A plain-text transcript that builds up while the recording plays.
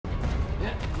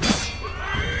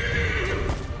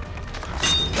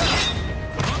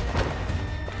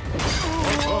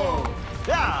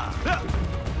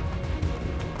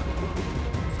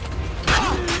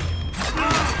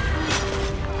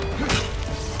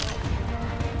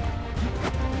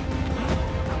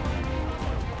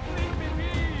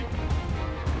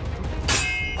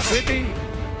pretty,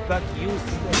 but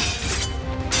useless.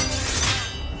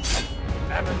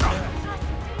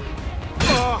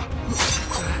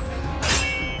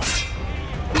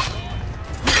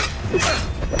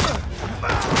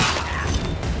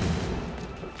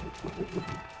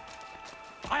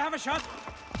 I have a shot.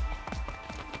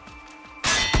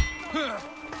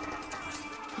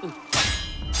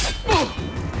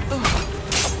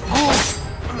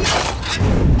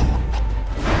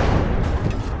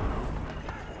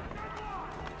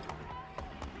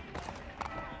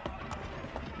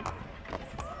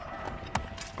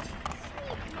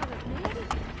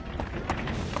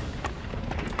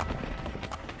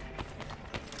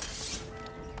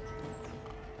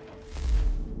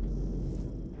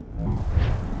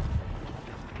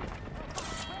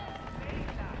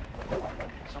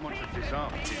 Someone should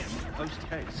disarm him post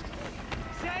haste.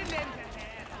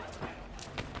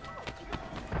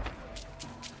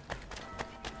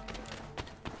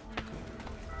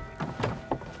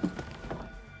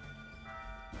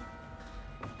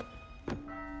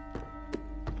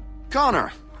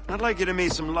 Connor, I'd like you to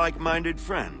meet some like-minded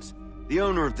friends. The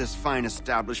owner of this fine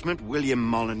establishment, William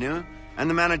Molyneux, and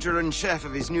the manager and chef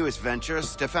of his newest venture,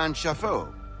 Stéphane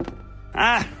Chaffeau.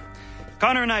 Ah,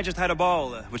 Connor and I just had a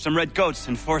ball with some red coats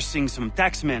enforcing some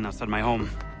taxmen outside my home.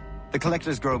 The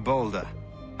collectors grow bolder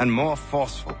and more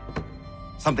forceful.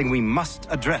 Something we must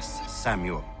address,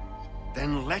 Samuel.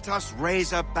 Then let us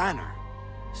raise a banner.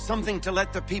 Something to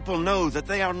let the people know that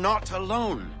they are not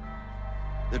alone.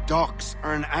 The docks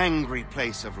are an angry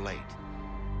place of late.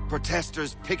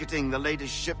 Protesters picketing the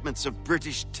latest shipments of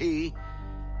British tea.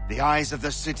 The eyes of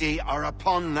the city are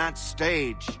upon that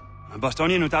stage. A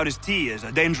Bostonian without his tea is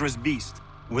a dangerous beast.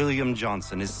 William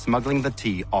Johnson is smuggling the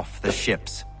tea off the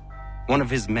ships. One of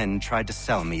his men tried to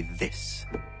sell me this.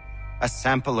 A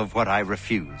sample of what I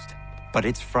refused. But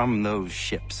it's from those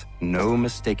ships. No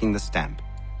mistaking the stamp.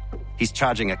 He's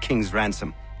charging a king's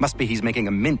ransom. Must be he's making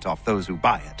a mint off those who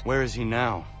buy it. Where is he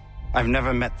now? I've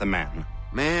never met the man.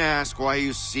 May I ask why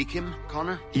you seek him,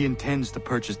 Connor? He intends to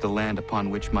purchase the land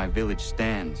upon which my village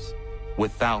stands,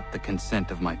 without the consent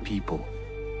of my people.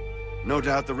 No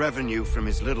doubt the revenue from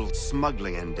his little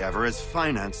smuggling endeavor is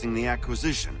financing the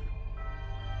acquisition.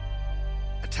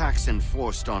 A tax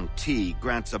enforced on tea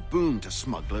grants a boon to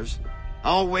smugglers.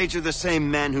 I'll wager the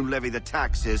same men who levy the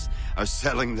taxes are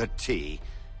selling the tea.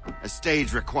 A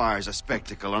stage requires a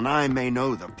spectacle, and I may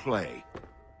know the play.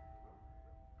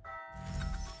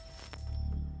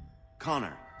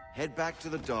 Connor, head back to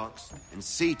the docks and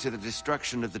see to the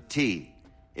destruction of the tea.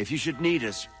 If you should need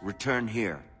us, return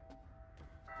here.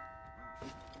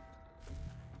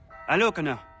 Hello,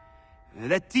 Connor.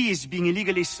 That tea is being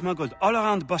illegally smuggled all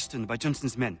around Boston by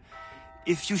Johnson's men.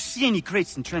 If you see any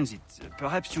crates in transit,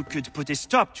 perhaps you could put a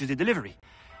stop to the delivery.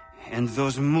 And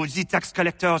those maudit tax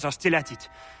collectors are still at it.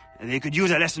 They could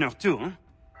use a lesson or two, huh?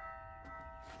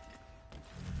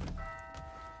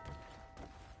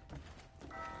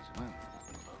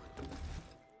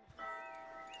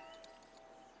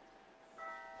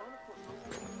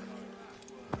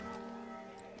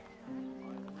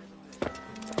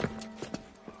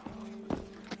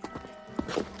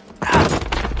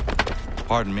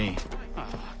 Pardon me. Oh,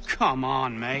 come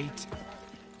on, mate.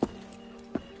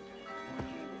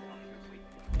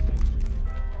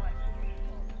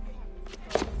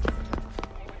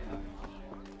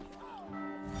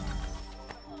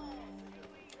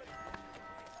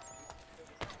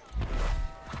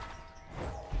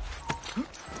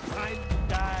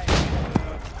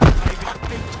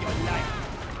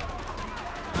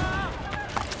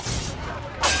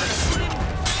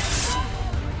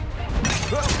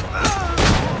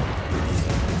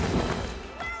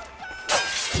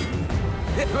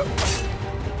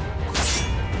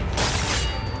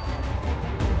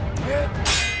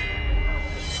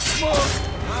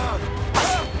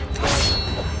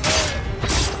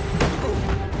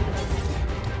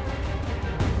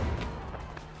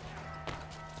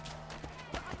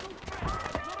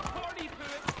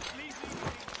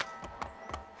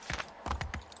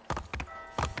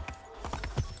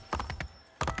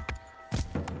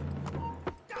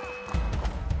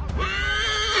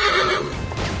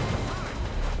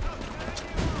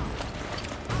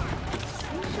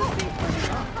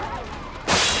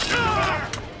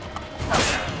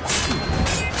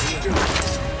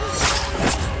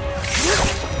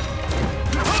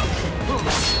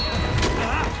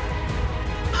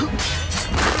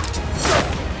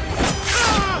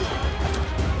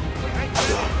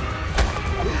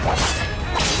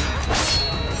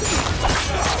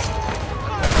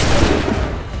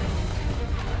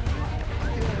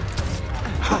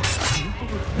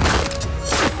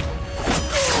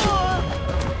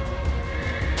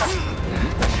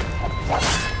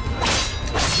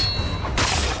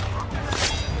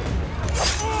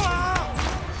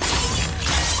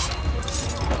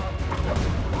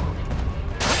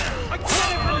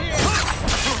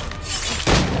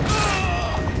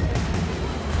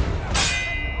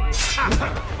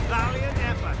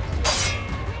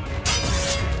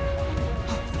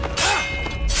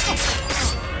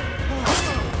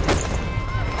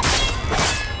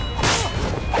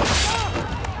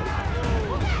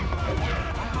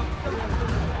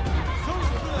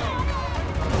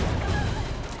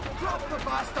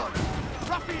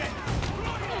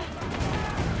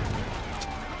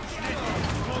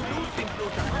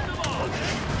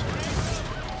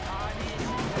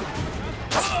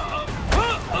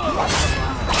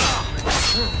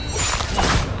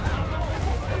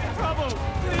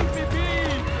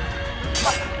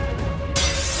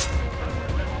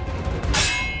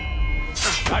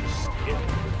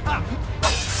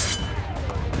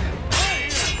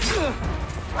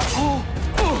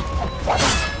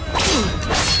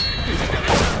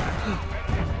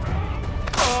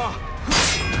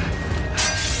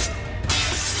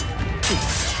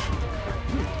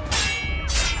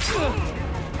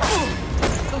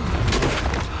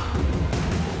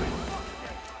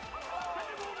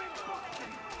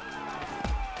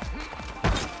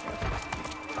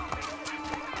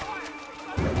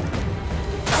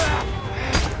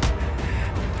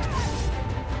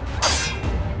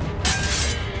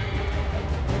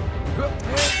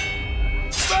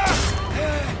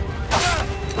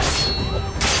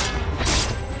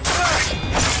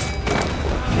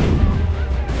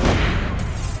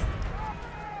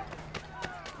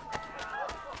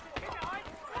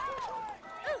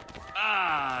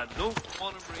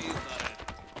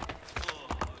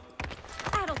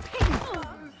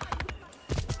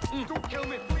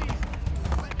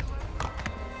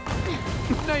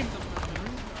 name them.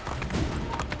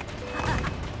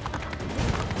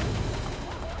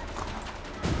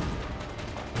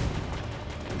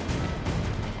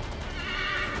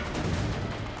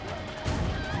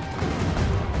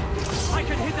 I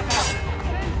can hit the ball.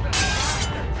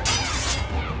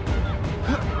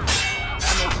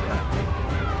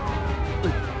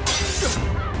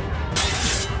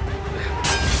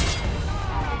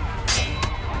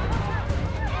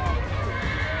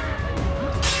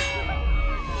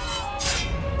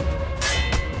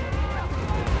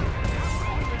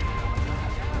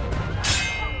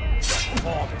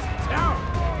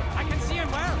 I can see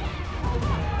him well.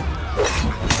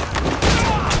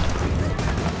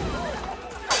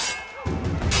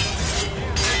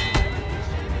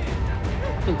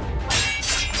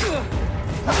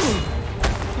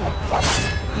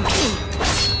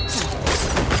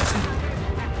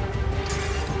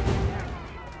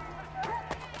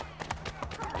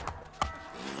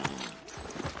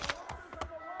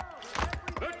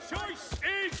 The choice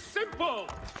is simple.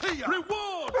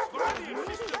 Rewards for any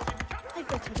assistance in I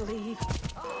better leave.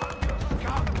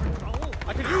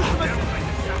 I can use them as...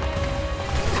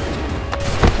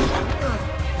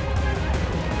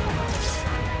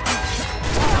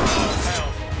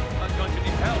 Help. I'm going to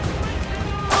need help.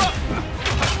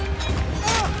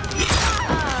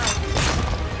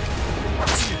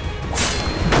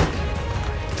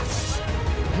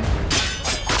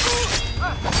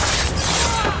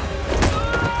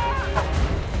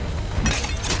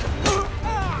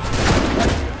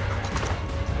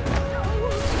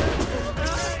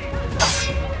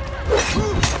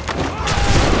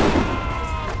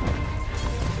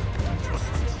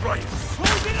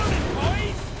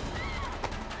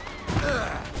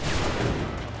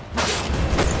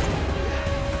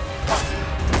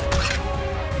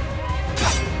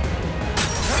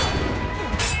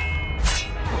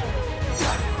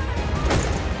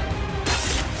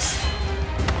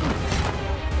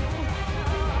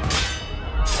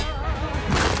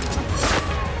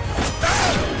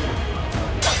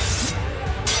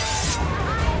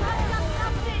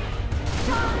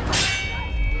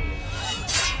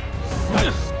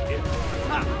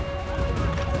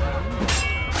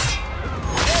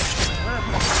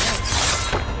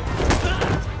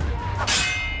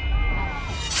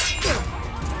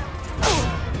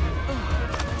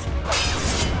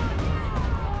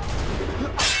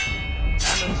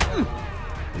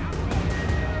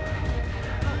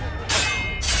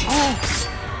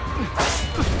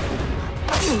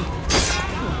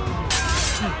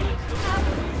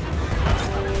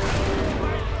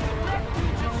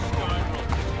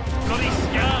 Bloody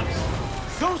scabs!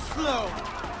 So slow!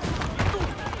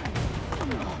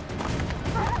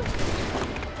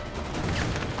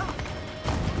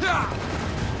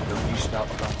 Don't you stop,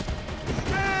 bro.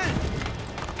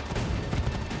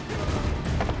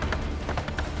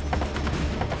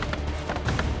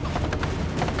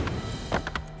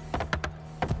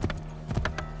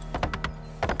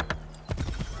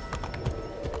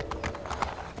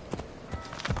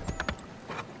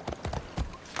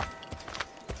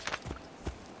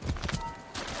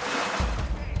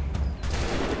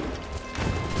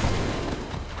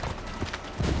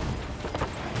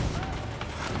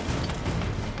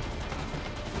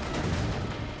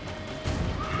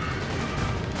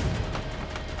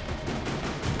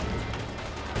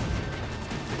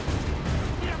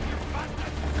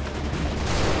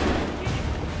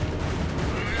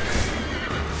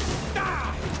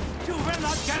 You will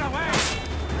not get away!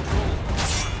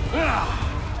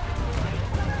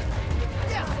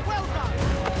 Yes, well done.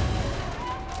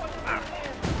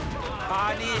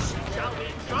 Punish shall be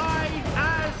tried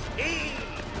as he.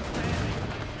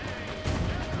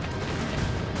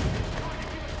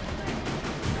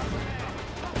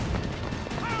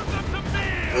 Pound up the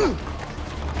beer!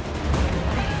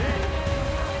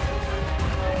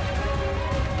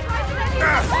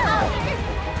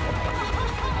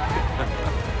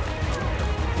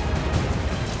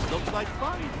 Looks like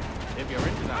fun, if you're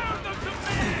into that. Pound up the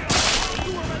beer!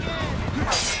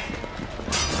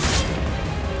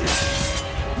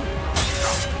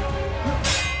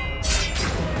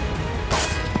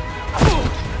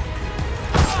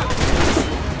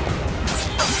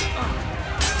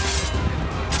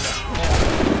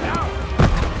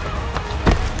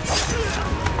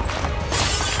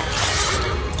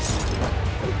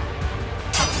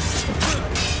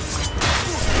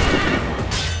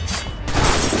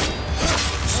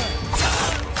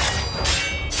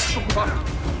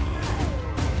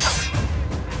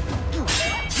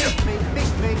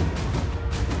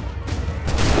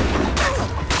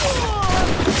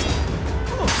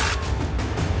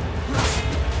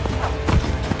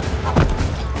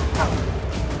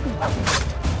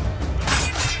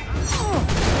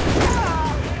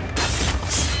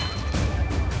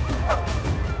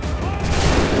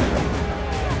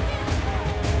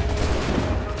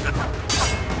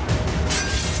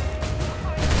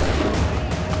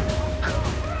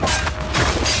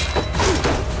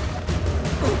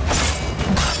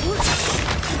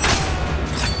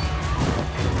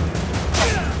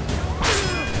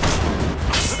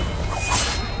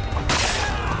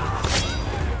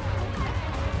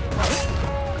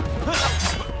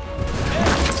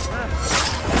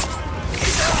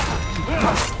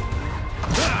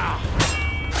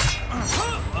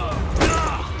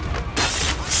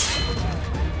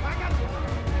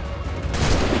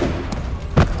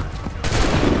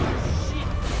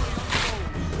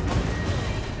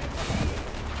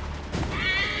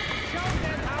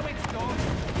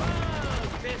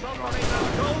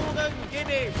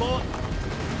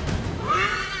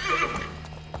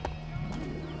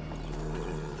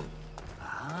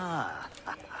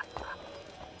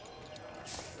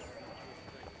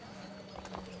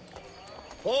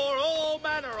 For all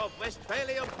manner of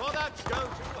Westphalian products go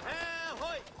to Herr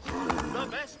Hoyt. The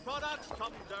best products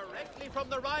come directly from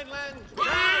the Rhineland.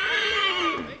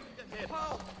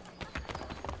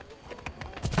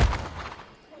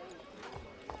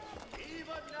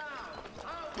 Even now,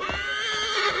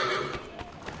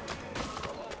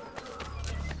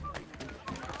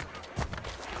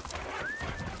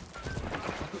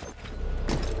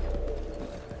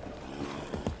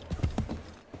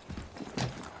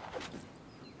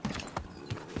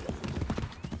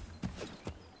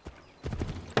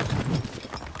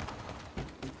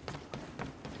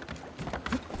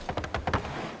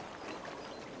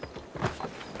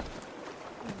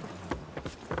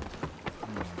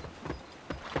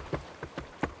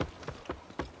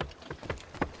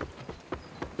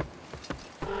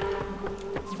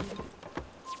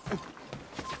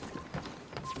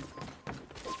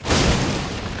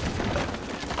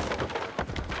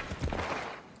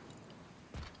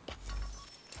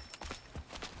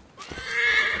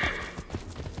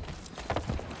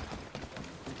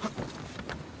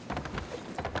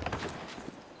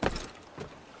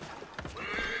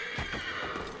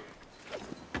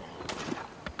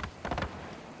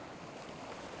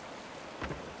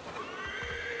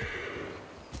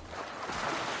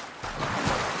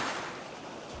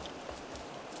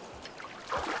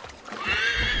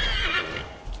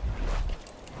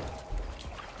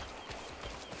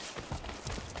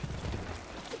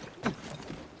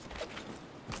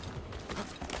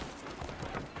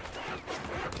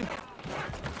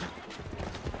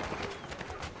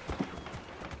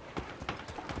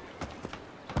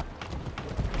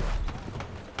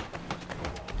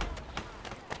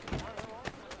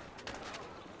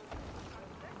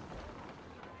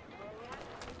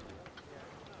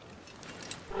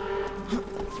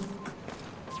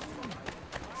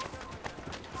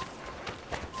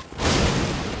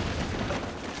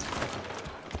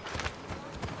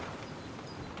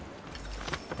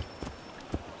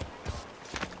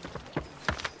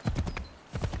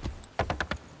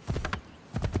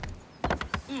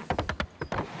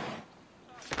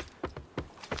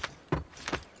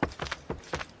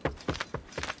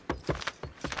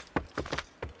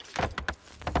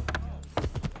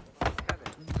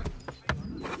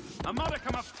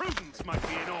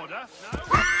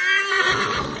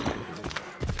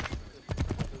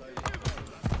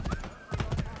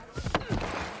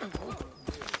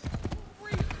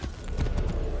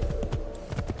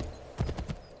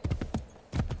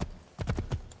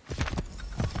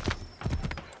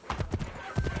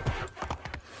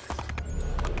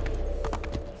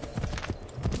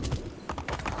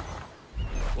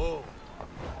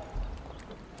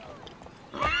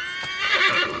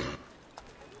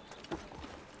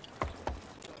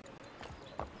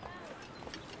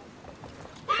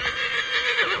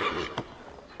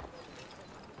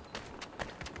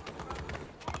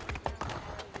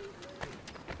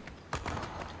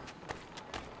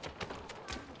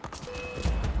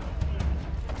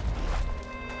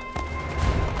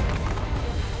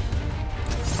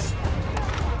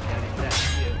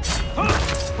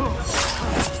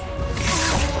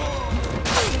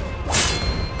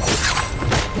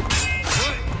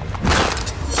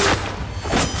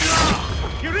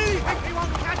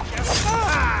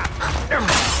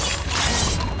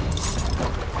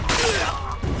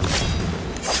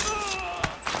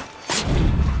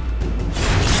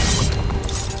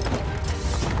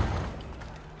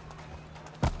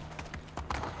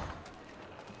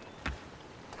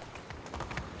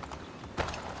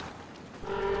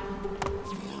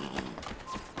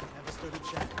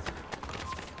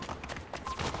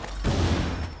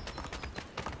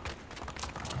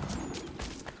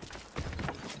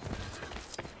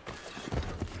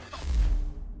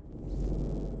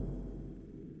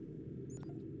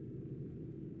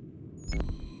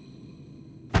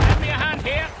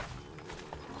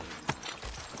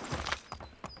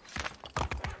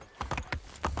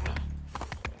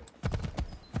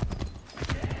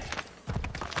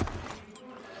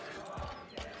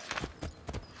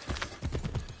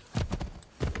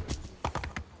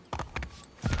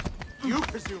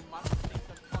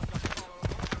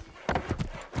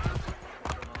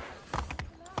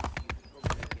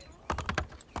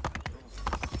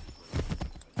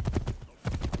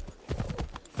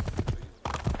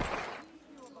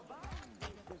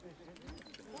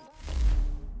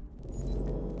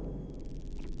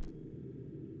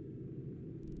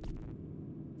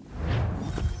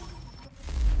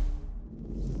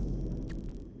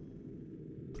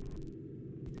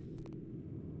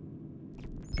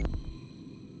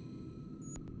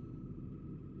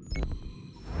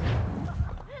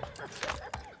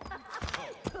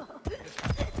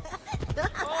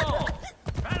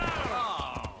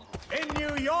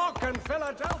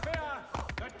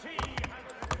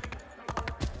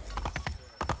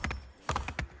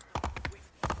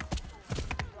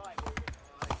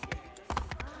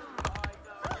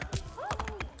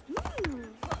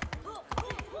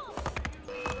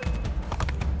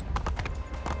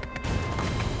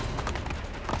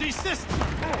 assist!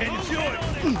 Enjoy!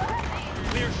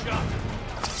 Clear shot.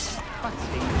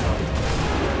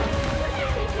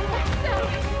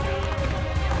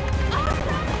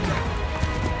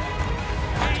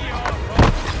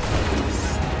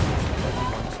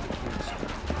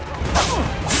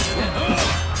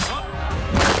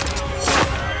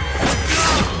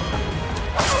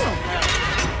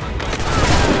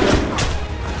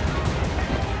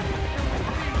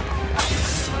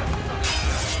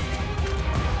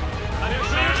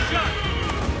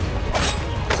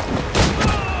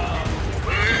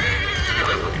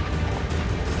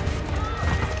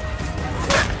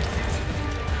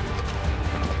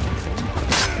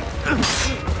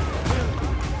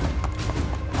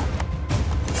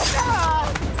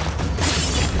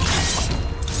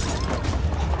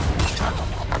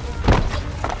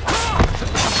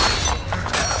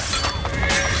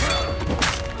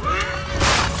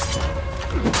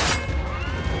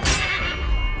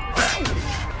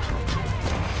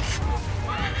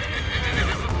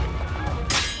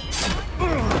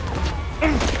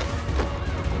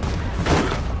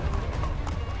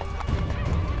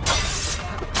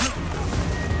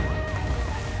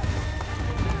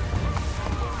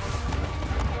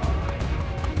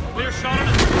 Clear shot on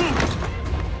it.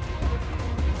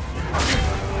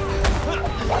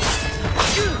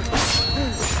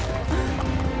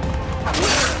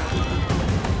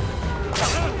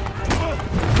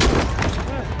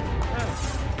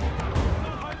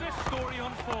 How this story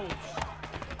unfolds.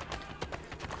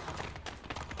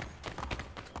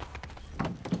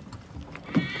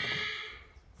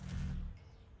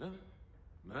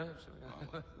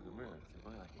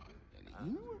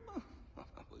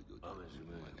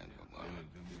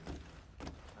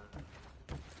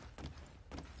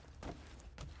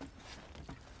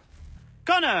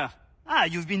 Connor! Ah,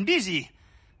 you've been busy.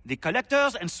 The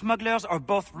collectors and smugglers are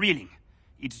both reeling.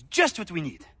 It's just what we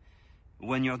need.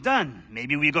 When you're done,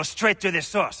 maybe we go straight to the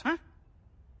source, huh?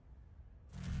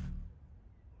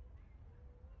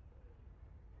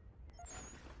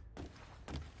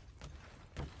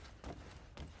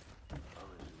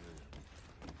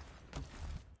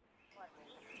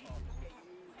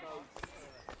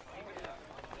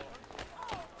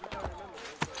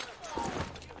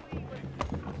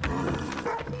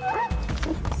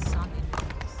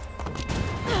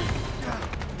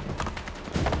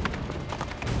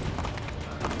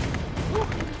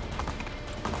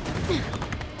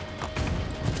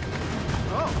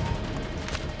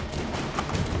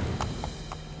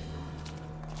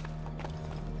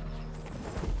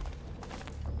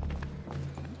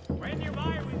 When you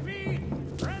buy with me,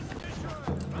 rest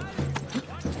assured,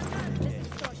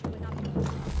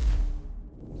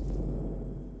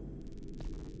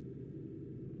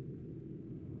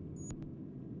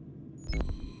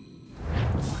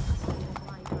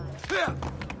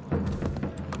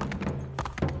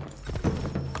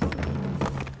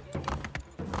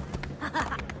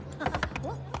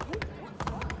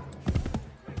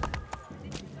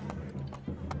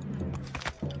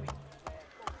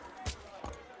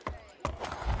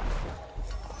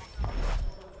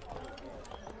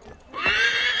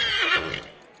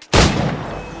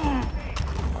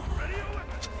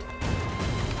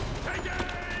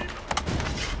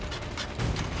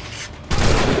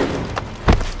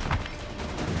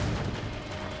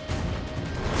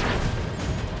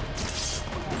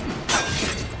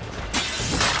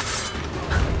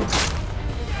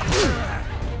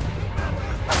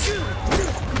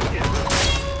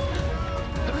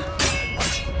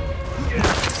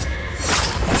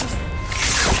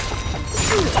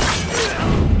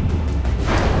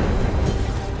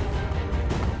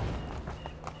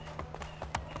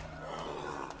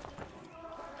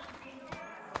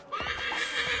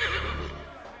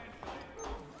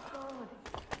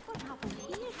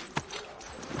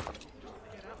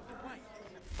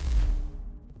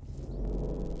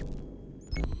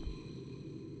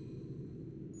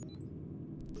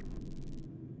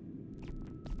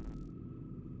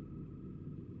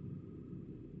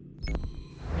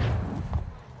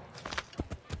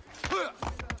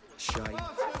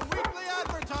 Weekly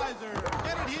advertiser!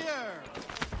 Get it here!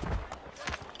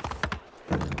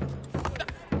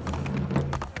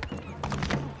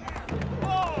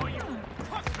 Oh, you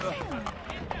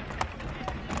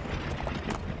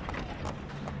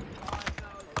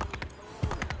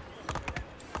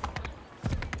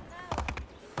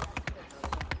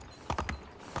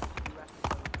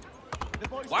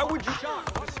Why would you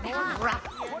shot?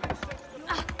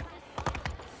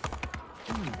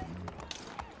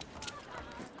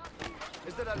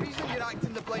 Is there a reason you're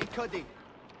acting the blind cuddy?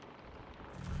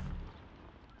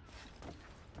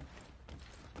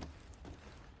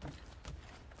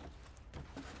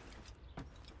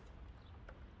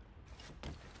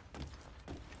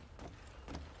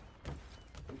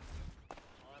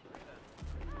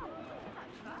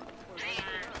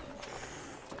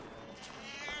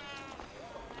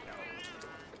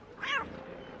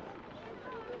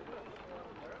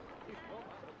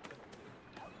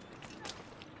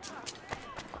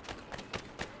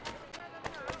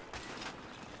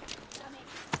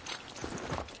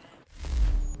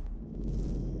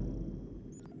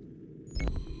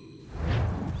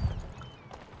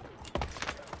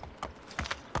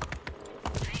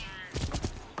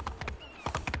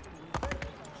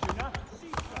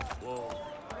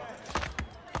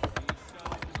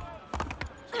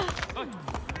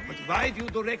 Why do you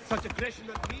direct such aggression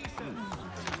at me, sir?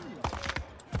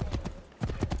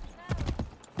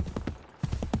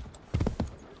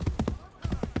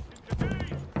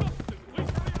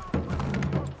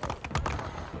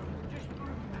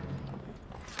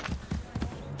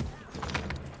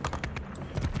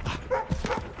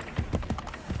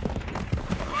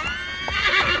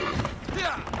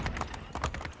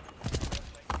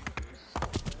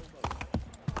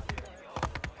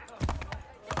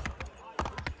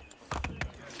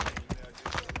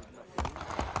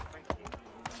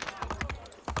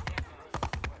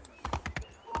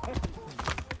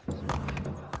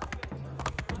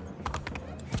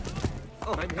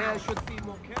 And here should be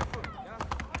more careful. Yeah?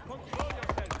 Control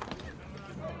yourself.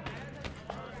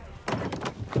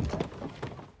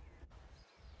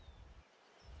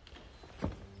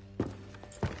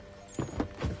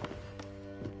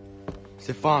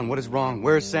 Stefan, what is wrong?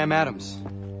 Where is Sam Adams?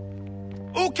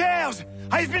 Who cares?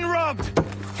 I've been robbed!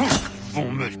 Ils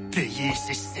vont me le payer,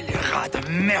 ces scélérats de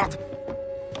merde!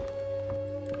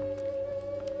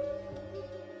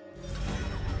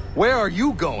 Where are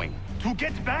you going? To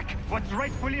get back what's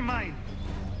rightfully mine.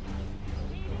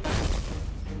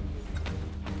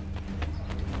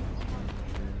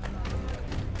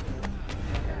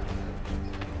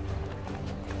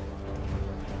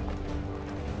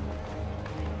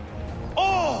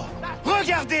 Oh!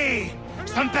 Regardez!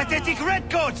 Some pathetic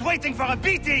redcoats waiting for a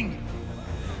beating!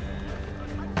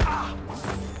 Ah.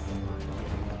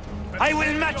 I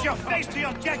will match your face to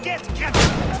your jacket,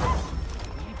 Captain!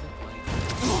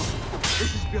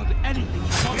 This is beyond anything you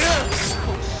want.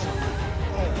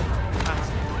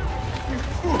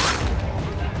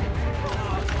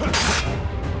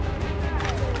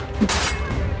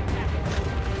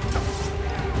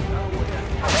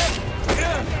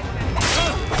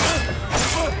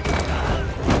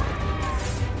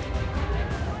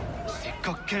 Ces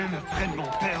coquins me prennent mon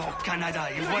père au Canada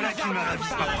et voilà qu'ils me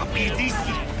ravissent ma propriété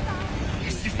ici.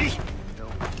 Il suffit.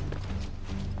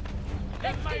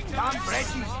 Damn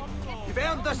Bretties! You've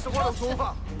earned this the world's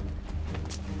over!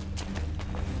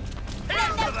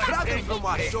 Grab him from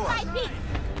my sword!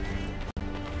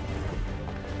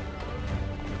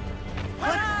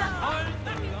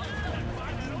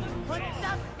 Put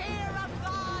the fear of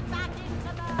God back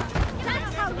into them!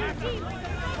 That's how you deal with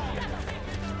them!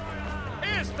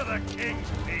 Here's to the king's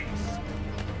peace.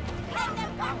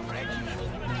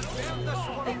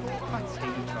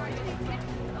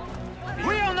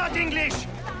 We are not English!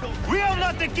 We are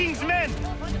not the king's men!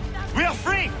 We are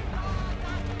free!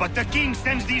 But the king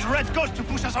sends these red ghosts to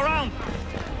push us around!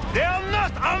 They are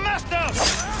not our masters!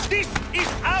 This is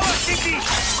our city!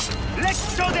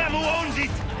 Let's show them who owns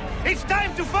it! It's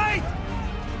time to fight!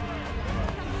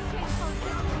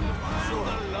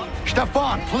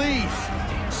 Stefan, please!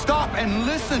 Stop and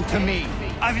listen to me!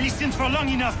 I've listened for long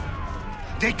enough.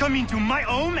 They come into my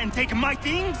home and take my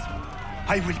things?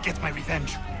 I will get my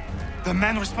revenge. The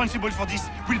man responsible for this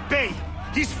will pay.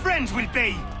 His friends will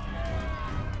pay.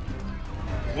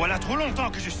 Voilà trop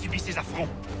longtemps que je subis ces affronts.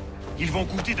 Ils vont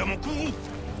goûter de mon courroux.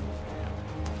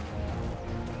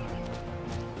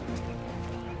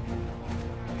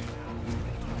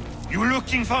 You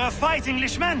looking for a fight,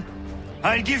 Englishman?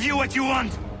 I'll give you what you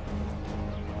want.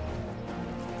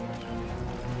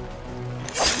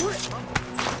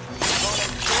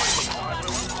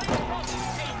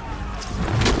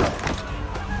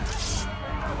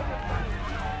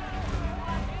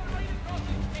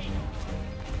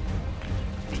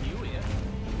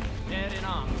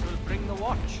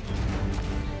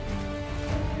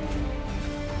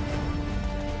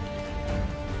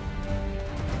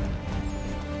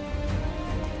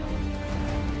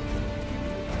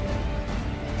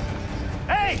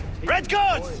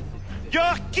 Redcoats!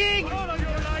 Your king!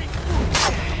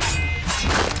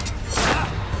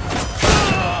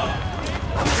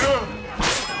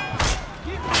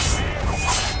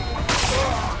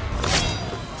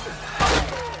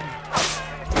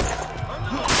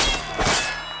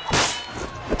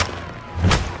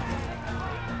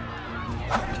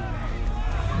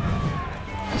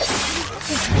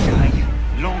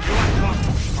 L'anglais croise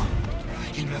mon chemin.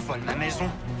 Il me vole ma maison.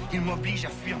 Il m'oblige à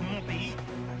fuir mon pays.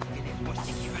 Et les postes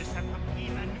qui veulent s'approprier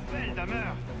ma nouvelle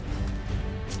demeure.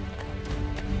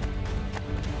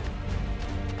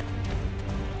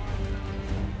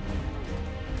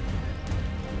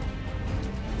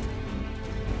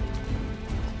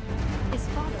 His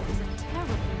father was a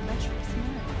terribly lecherous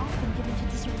man, often given to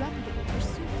disreputable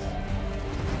pursuits.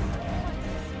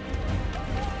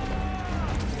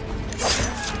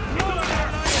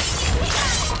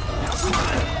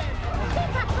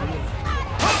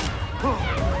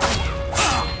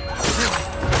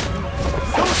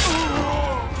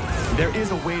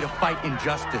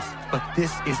 injustice, but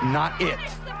this is not it.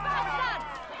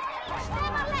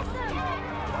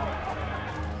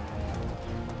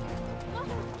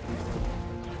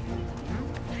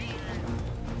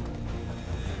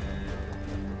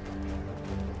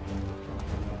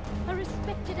 A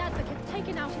respected advocate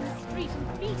taken out in the street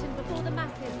and beaten before the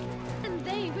masses. And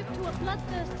they whipped to a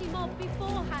bloodthirsty mob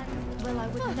beforehand. Well, I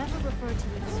would never refer to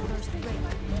it as first rate.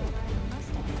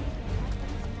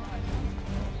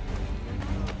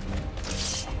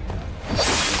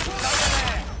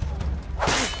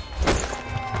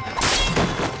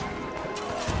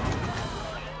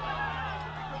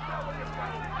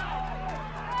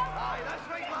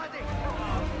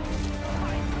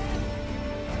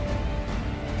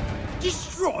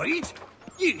 Destroyed?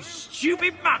 You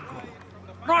stupid mongrel!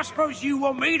 I suppose you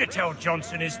want me to tell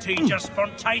Johnson his tea just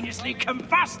spontaneously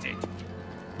combusted?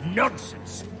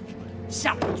 Nonsense!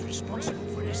 Someone's responsible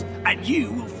for this, and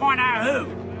you will find out who.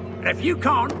 And if you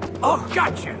can't, I'll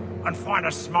gut you and find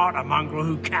a smarter mongrel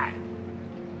who can.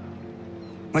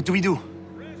 What do we do?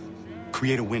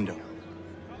 Create a window.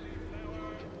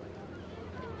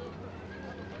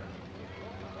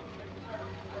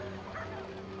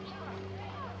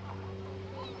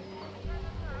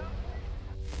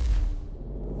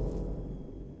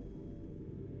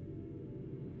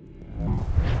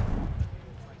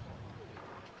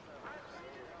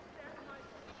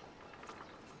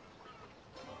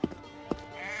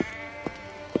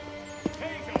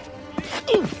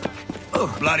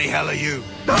 Bloody hell are you?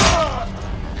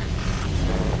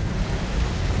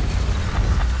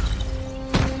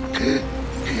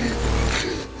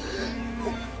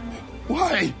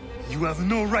 Why? You have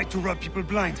no right to rob people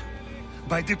blind.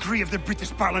 By decree of the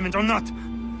British Parliament or not.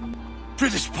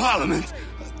 British Parliament?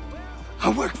 I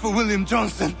work for William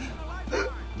Johnson.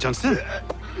 Johnson?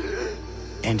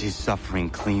 End his suffering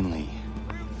cleanly.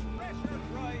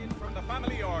 From the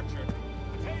family orchard.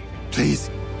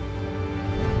 Please.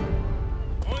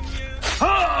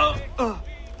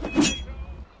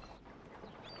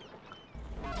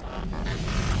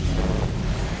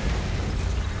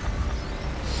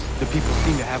 The people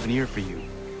seem to have an ear for you.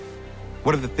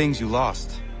 What are the things you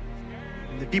lost?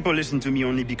 The people listen to me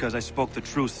only because I spoke the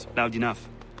truth loud enough.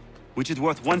 Which is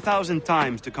worth 1,000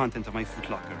 times the content of my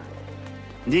footlocker.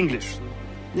 The English,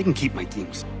 they can keep my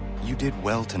things. You did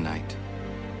well tonight.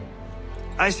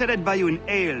 I said I'd buy you an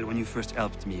ale when you first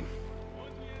helped me.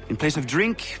 In place of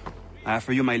drink, I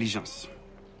offer you my allegiance.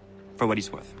 For what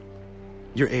it's worth.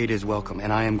 Your aid is welcome,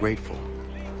 and I am grateful.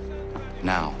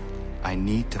 Now, I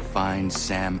need to find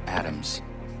Sam Adams.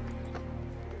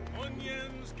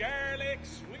 Onions, garlic,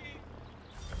 sweet.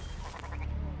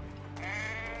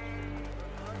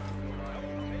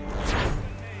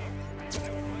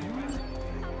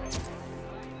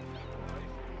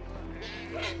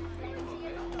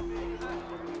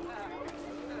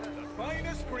 The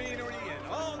finest greenery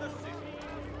in all the city.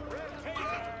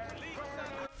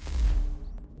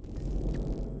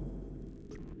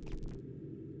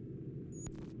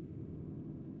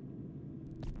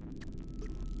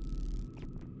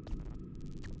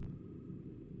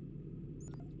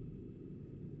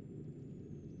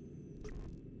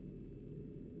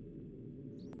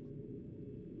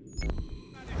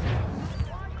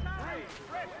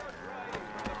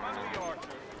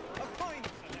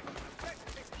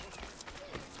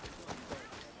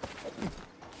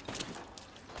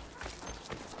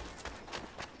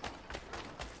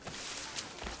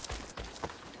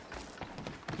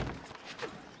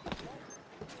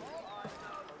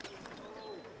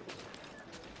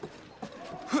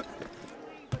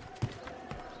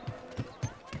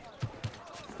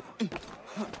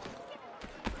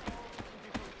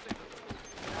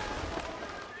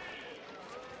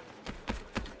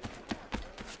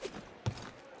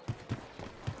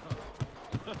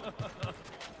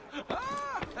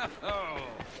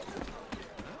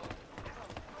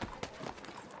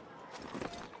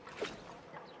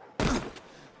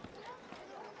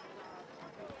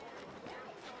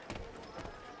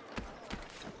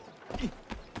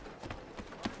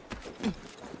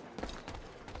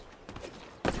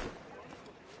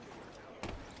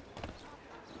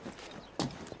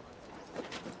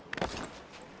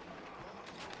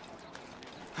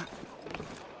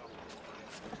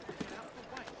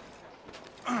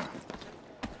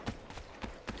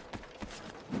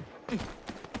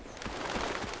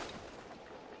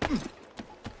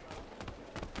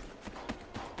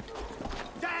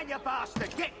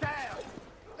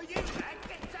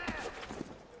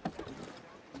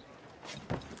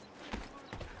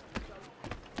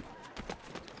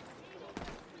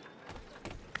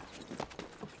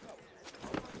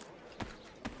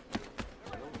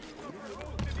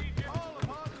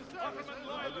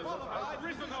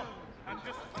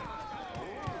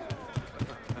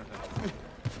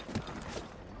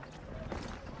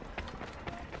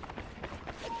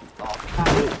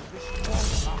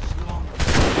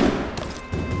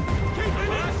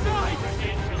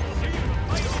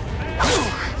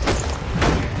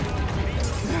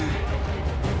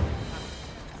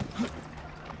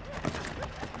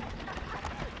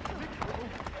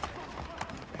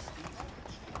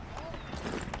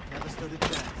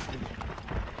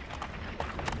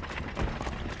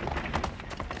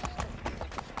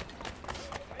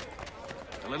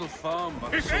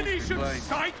 If any should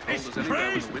sight this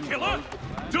crazed killer,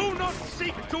 do not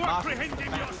seek to apprehend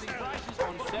him yourself.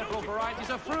 On several varieties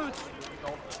of fruit.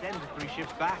 Send the 3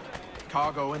 ships back.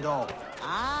 Cargo and all.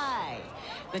 Aye,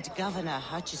 but Governor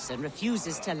Hutchison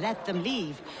refuses to let them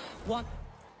leave. What?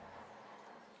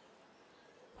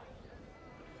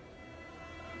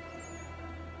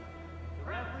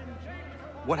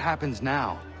 What happens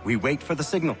now? We wait for the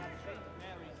signal.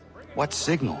 What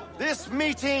signal? This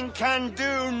meeting can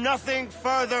do nothing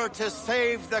further to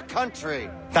save the country.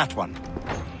 That one.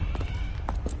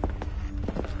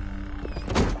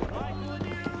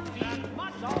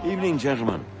 Evening,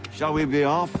 gentlemen. Shall we be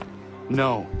off?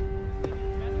 No.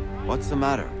 What's the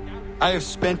matter? I have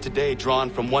spent today drawn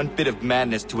from one bit of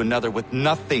madness to another with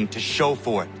nothing to show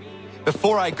for it.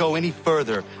 Before I go any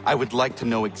further, I would like to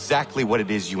know exactly what it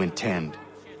is you intend.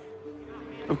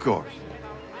 Of course.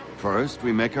 First,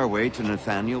 we make our way to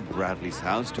Nathaniel Bradley's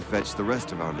house to fetch the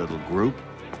rest of our little group.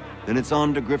 Then it's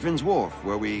on to Griffin's Wharf,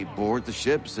 where we board the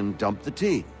ships and dump the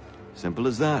tea. Simple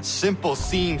as that. Simple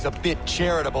seems a bit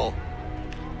charitable.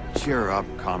 Cheer up,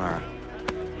 Connor.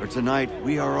 For tonight,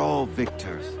 we are all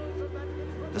victors.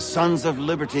 The Sons of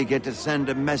Liberty get to send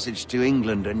a message to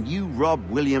England, and you rob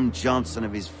William Johnson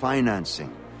of his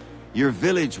financing. Your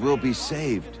village will be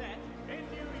saved.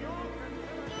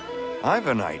 I've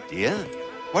an idea.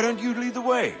 Why don't you lead the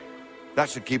way? That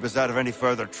should keep us out of any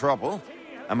further trouble.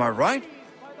 Am I right?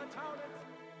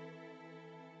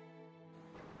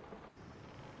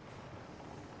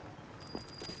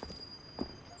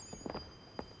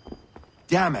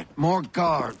 Damn it, more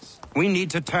guards. We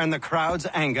need to turn the crowd's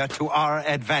anger to our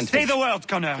advantage. Say the word,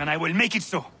 Connor, and I will make it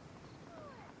so.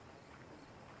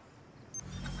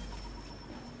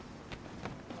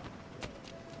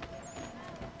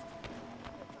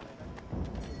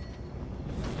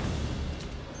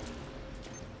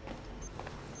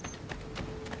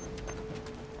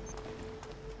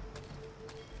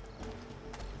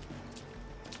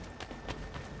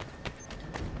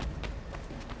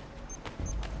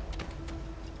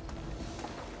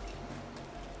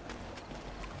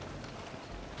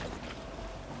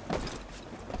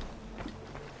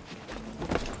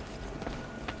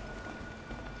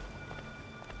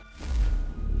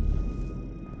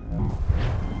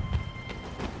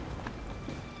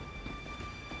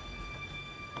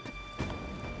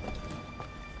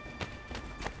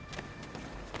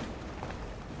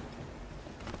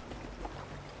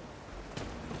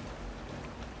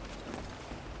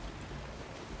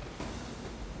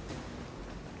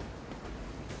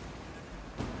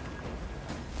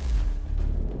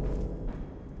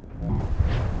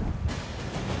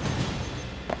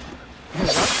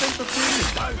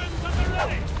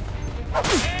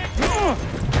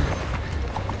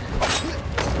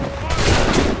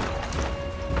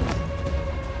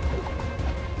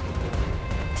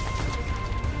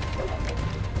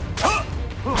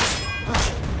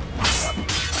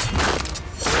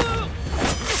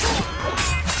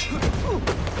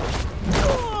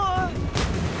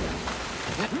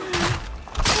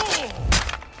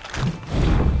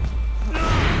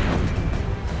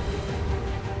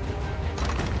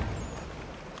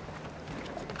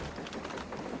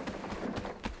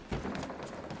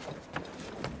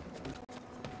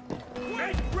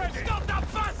 Stop that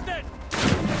bastard!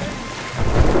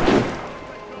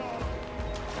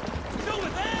 Over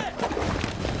there!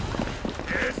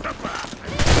 Here's the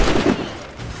bastard!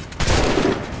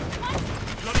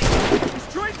 He's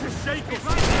trying to shake us!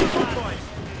 Right there, boys!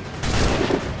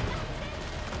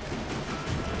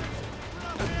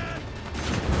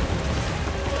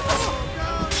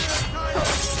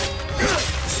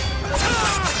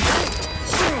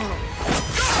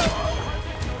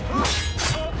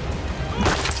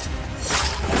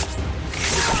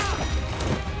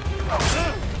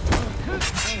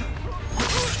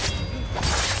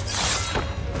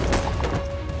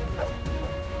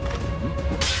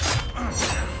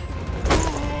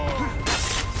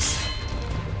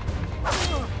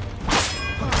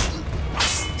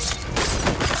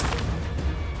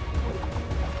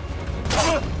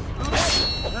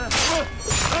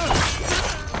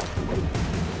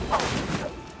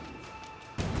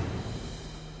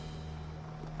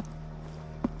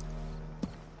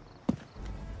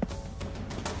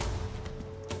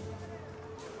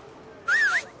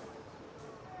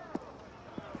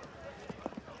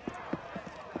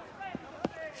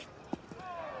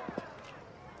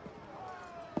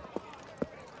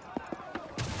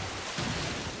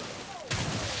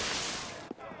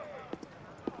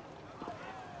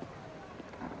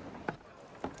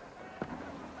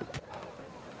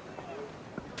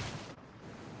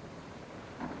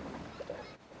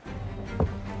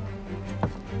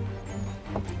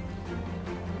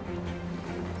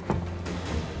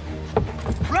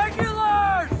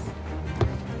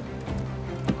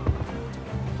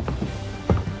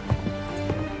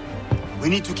 We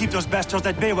need to keep those bastards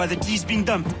at bay while the tea is being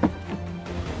dumped.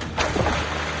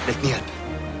 Let me help.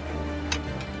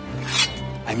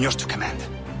 I'm yours to command.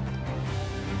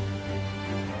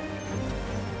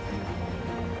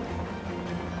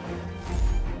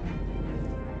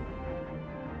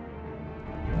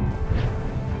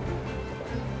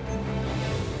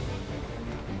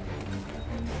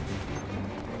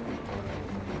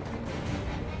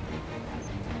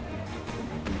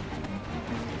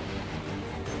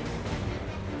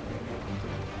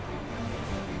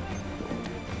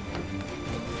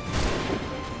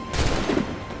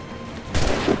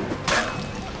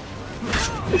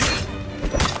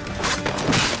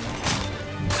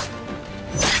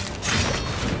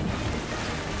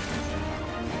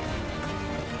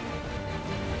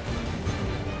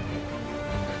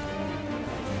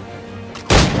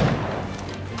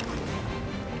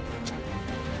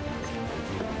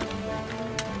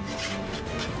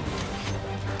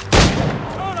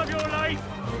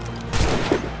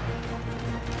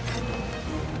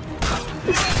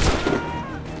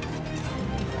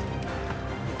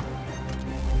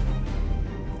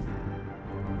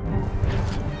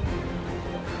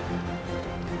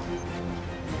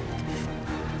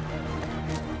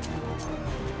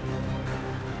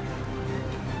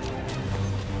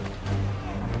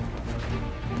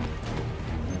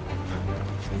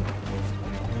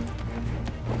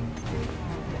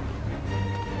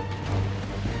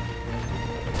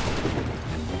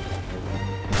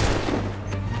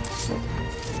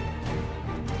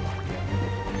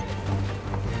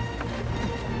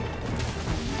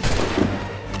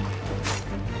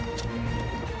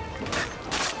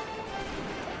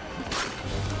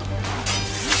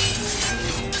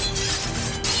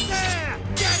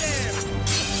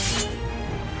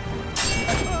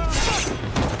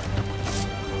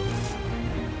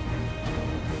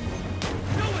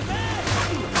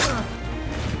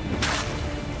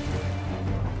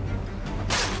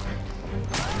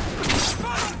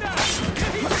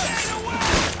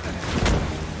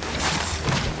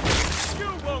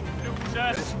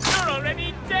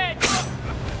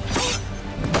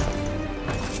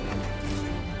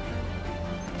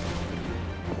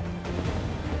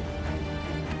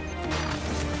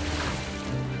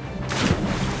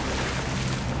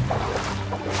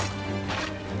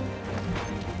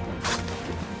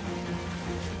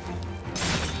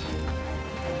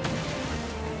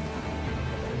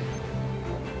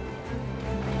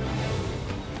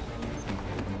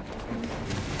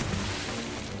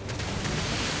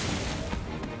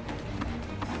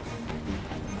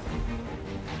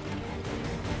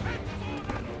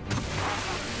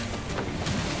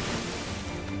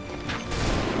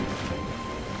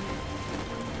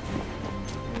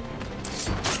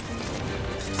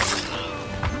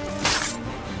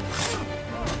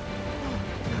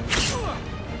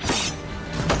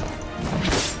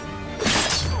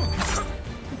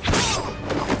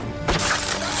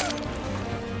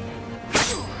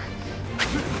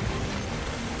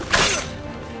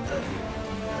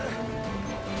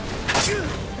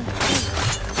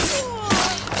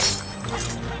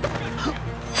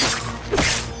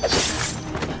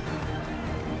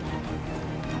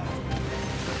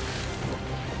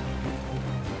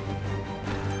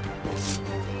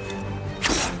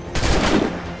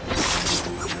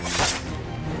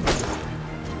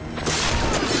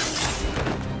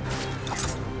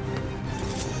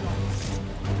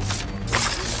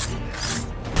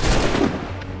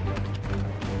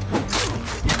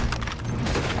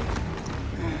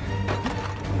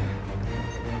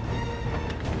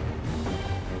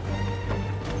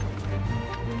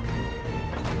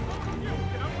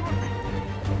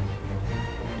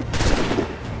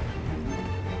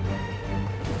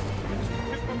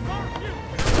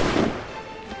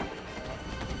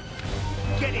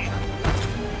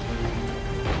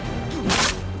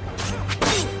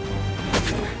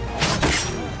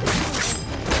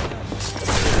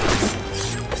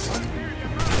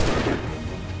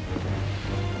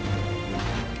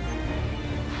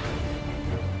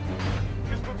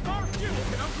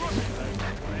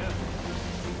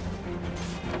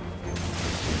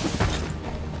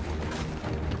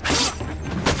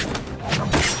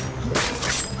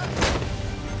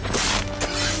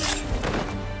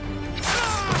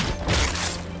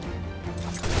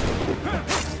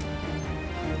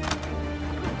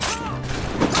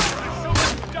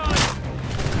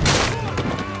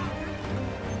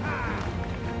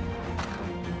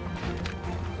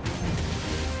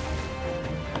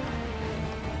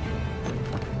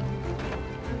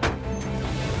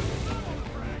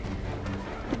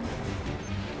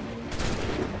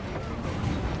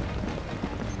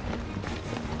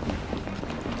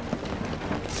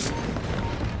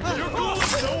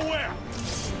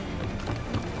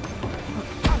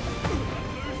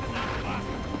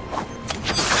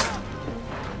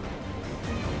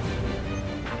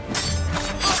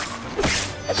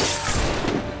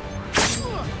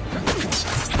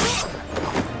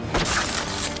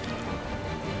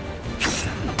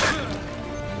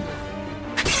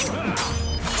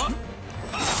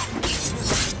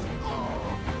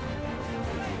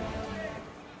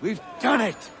 We've done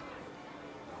it!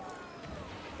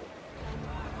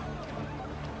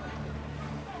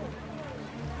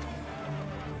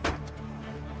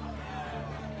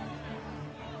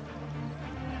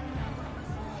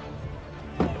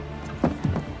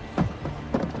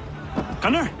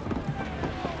 Gunnar?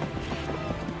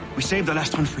 We saved the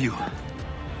last one for you.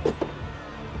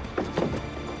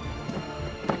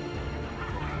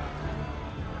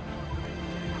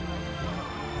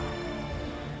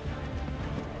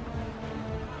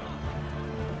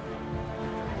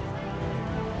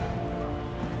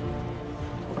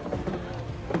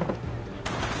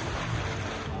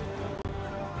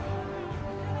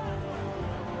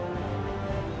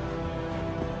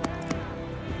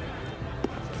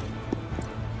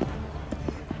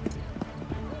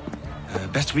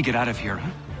 Best we get out of here, huh?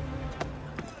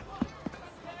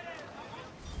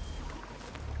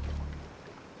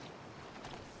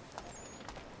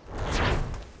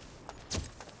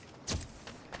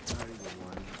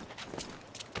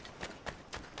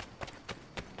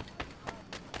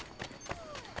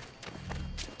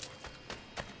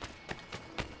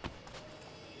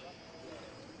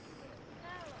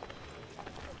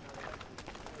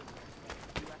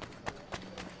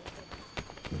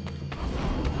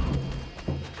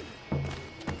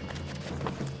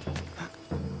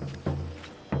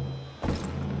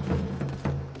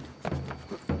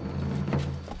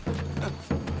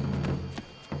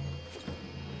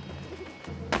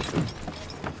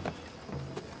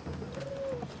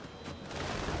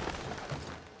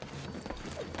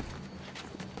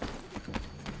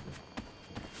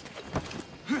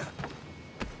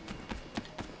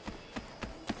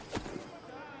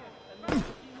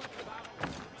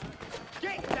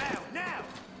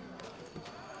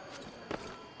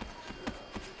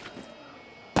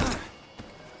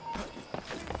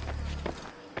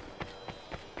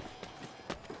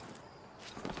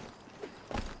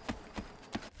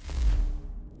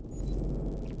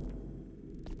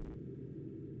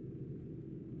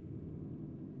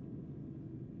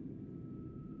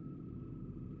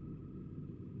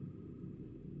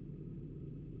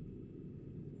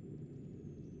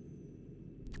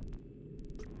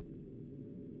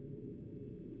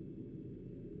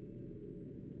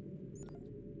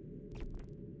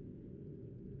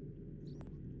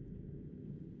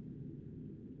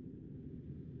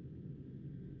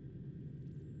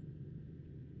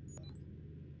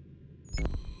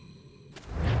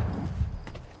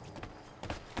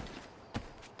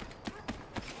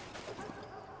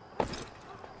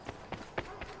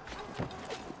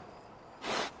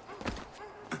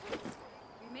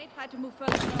 Try to move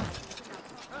further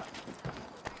north.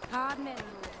 Pardon me.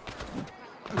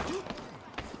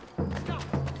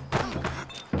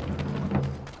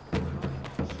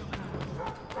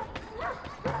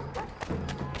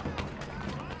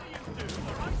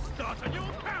 Start a new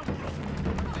account!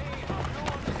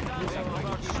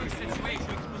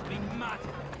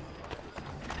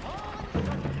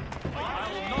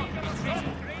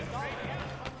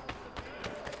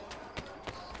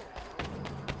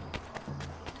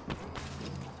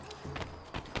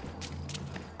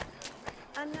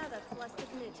 Another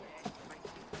flustered midget.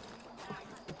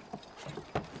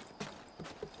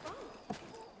 Oh,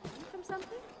 from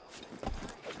something?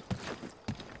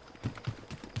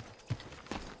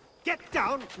 Get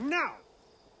down now!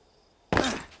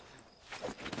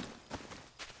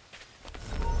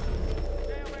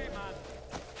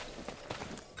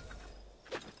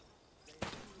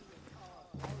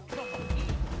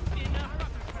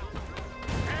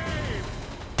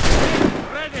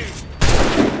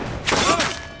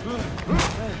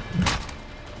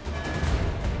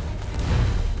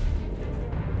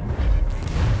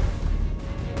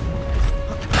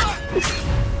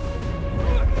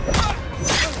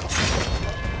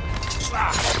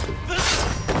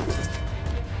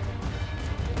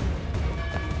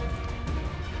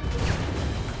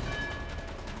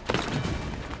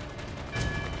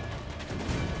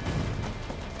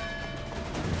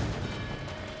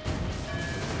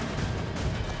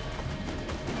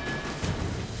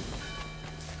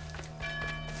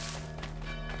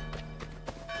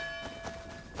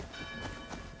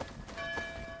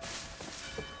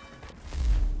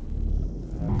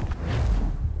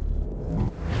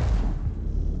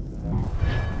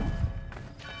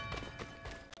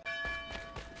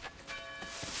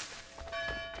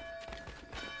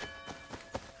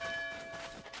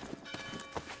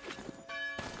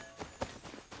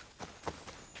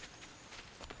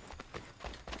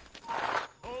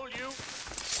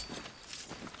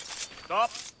 Stop!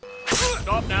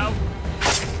 Stop now!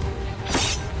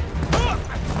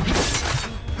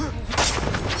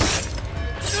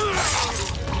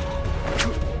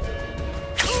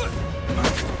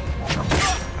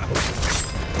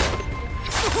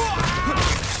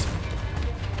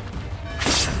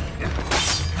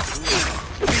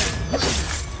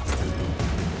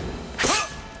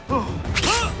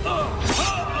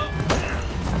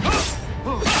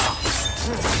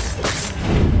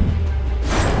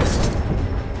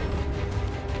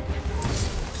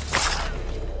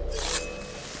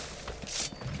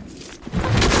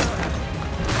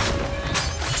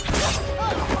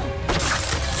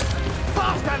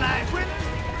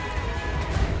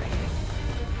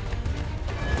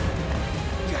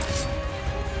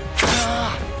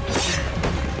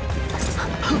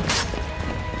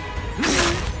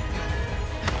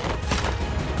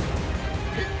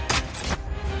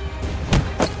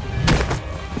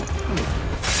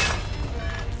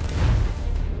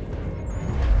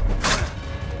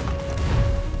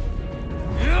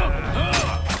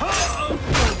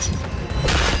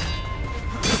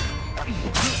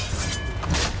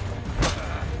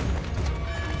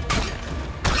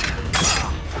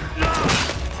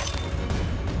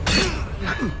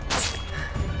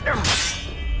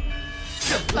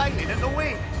 flailing in the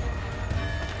wind.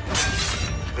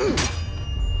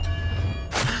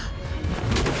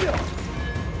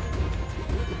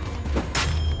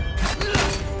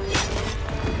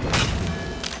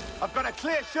 I've got a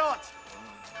clear shot.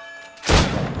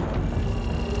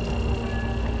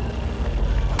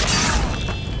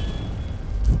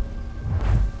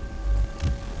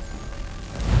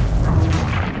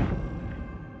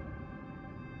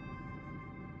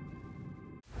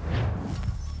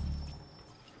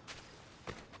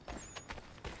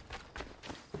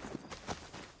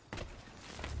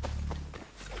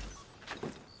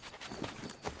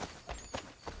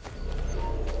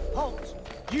 Halt!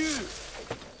 You!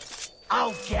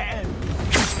 I'll get him!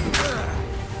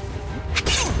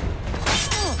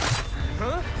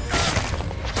 Huh?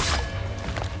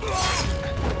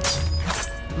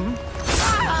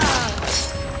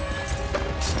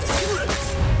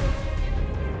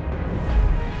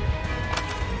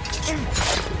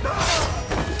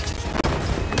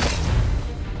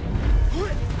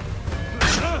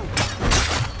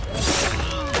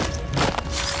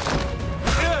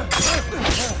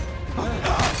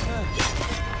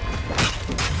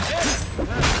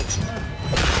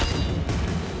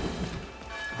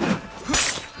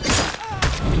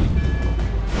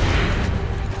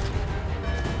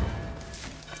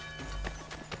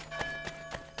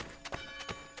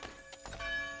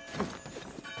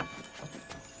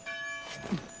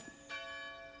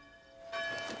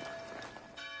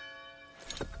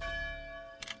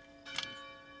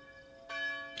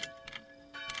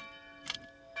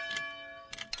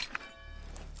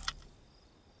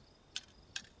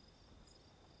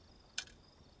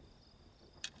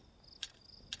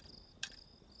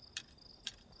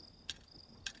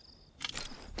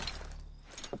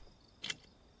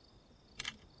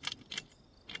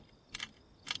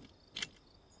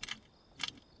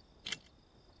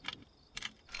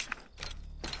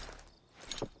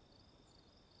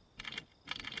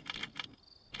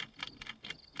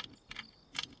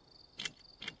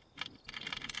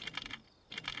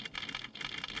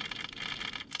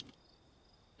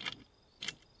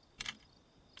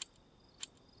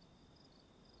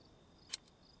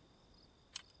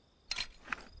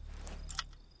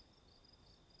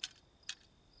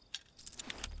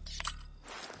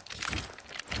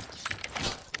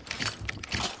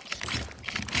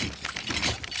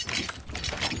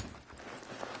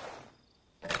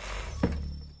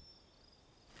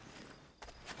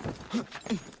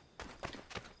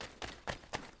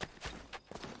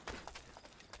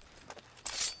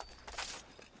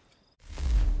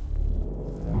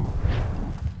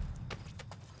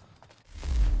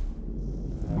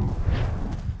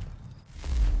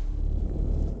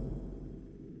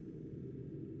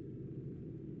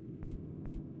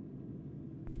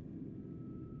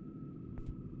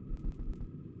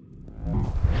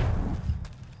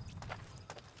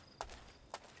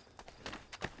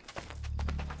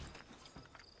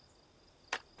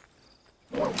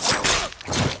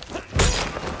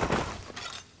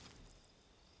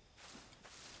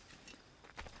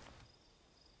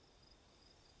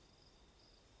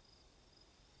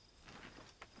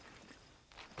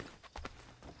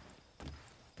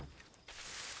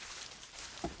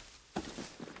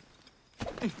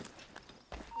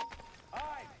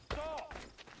 Aye, stop!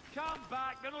 Come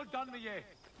back, we're not done with you.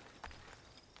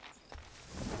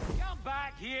 Come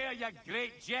back here, you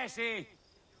great Jesse.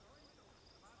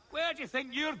 Where do you think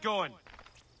you're going?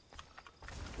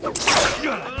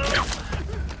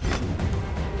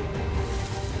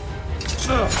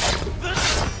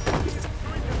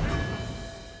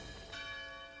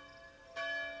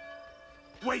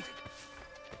 Wait!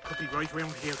 Could be right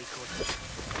round here, he could.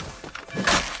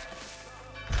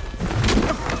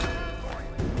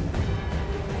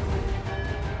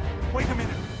 Wait a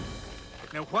minute.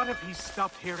 Now what if he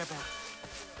stopped here about?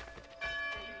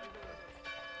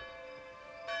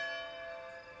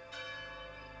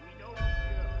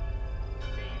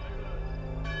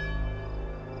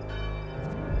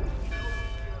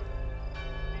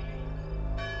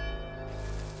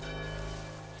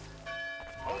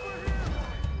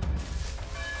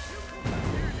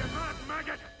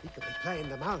 He could be playing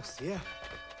the mouse, yeah?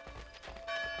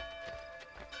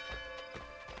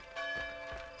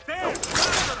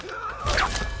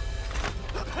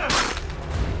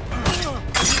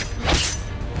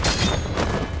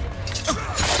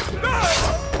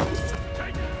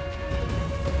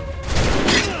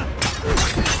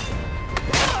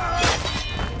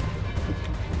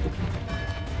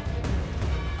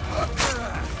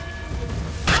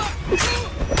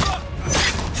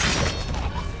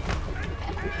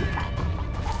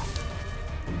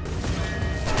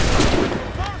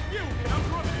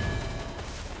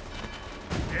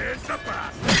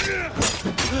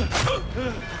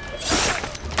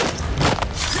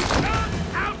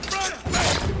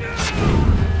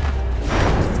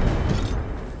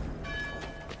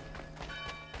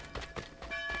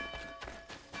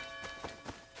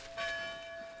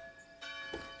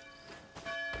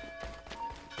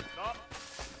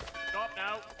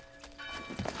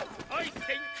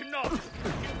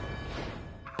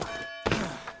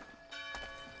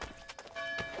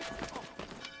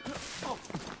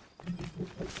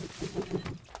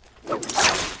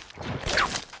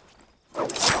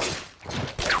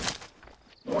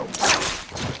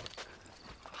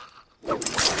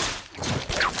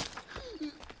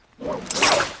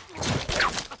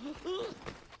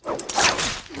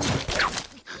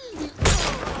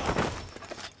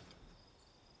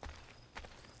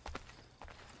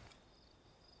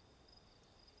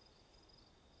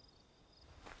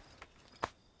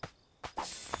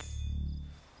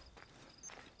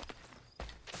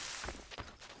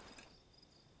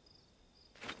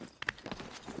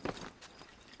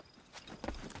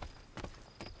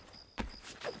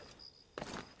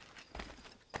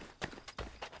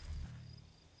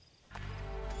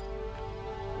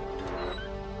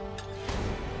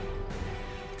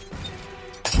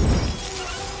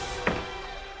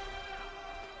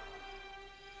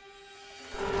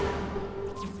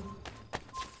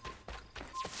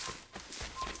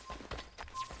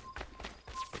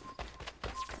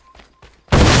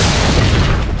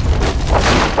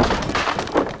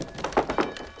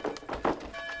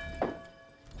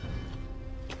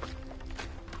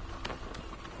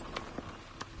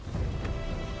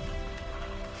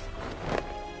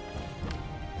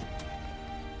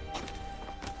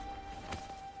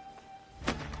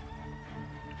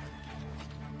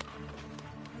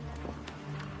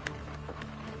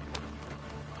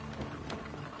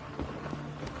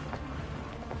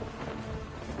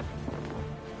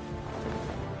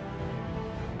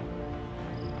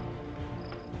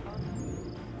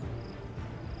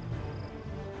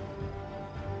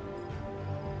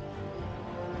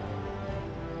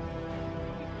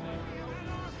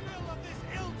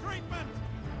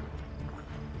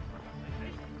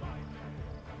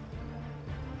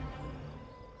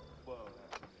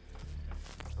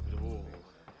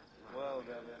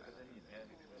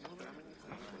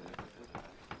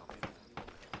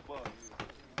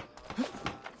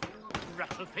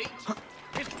 Muscle Pete.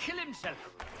 Just kill himself.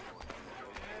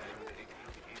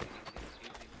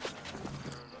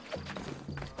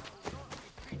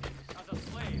 As a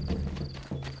slave.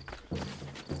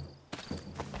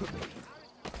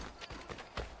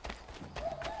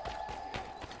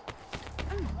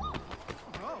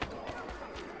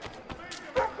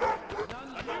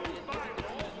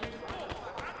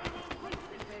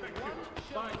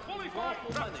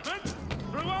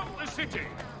 Throughout the city.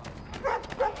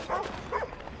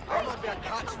 I might be a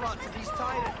catchment to these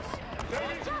tyrants.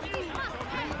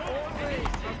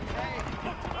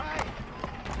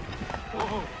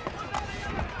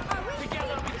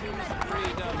 Together we choose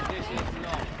freedom, this is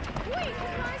not. We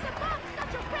can rise above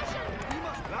such oppression! We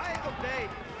must lie obey.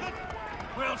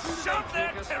 We'll shove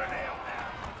their tyranny up there.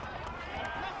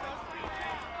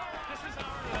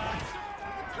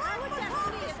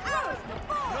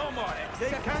 No more. They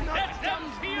cannot. Let them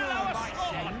feel our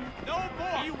sword. No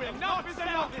more. Enough is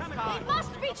enough this time. They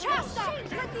must be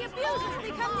chastised! Let the abusers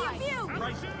become the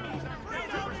abused!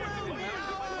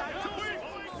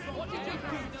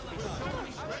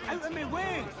 Out of my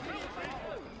way.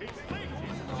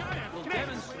 We'll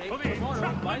demonstrate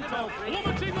tomorrow by the belfry.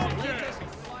 Plummeting object.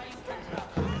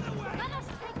 Let us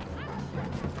take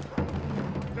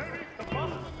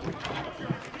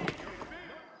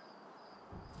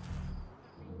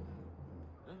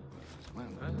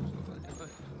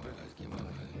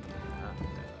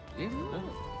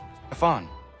Stefan,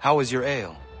 how is your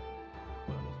ale?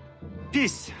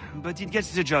 Peace, but it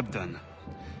gets the job done.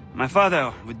 My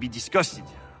father would be disgusted.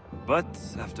 But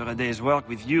after a day's work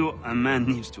with you, a man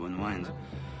needs to unwind.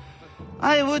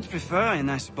 I would prefer a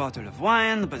nice bottle of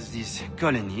wine, but these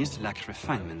colonies lack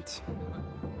refinement.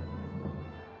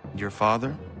 Your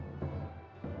father?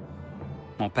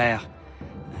 Mon père,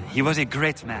 he was a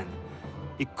great man.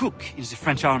 A cook in the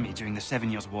French army during the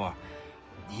 7 Years' War.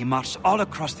 He marched all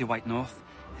across the White North,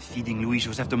 feeding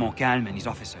Louis-Joseph de Montcalm and his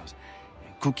officers,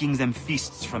 cooking them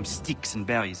feasts from sticks and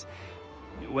berries.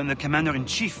 When the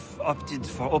commander-in-chief opted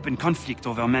for open conflict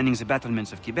over manning the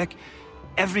battlements of Quebec,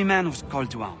 every man was called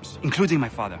to arms, including my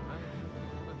father.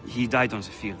 He died on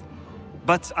the field.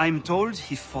 But I'm told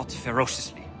he fought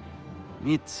ferociously.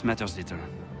 It matters little.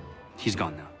 He's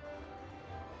gone now.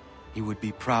 He would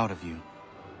be proud of you.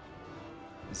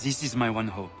 This is my one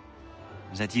hope,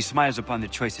 that he smiles upon the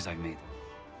choices I've made.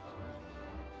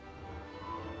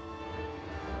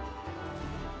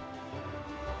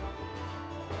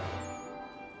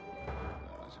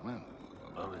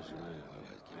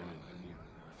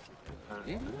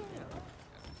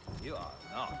 You are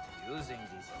not using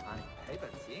these fine paper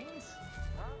things?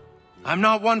 I'm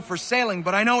not one for sailing,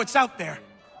 but I know it's out there.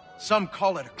 Some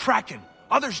call it a kraken,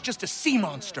 others just a sea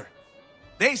monster.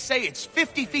 They say it's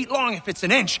 50 feet long if it's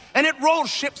an inch, and it rolls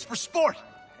ships for sport.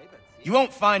 You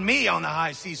won't find me on the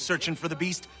high seas searching for the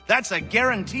beast. That's a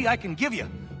guarantee I can give you.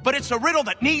 But it's a riddle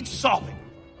that needs solving.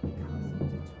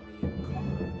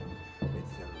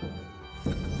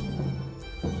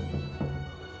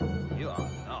 You are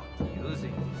not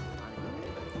using these fine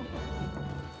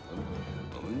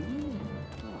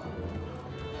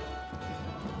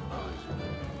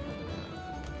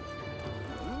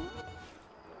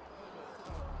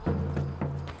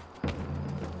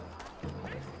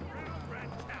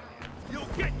You'll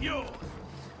get yours.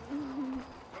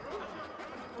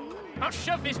 I'll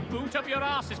shove this boot up your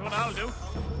ass is what I'll do.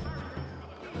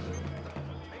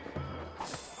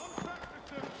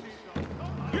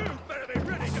 You better be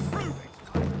ready to prove it.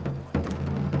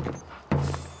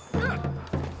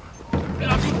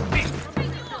 Bloody beast!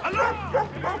 Alarm!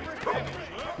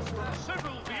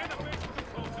 Several Vienna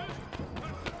quarters.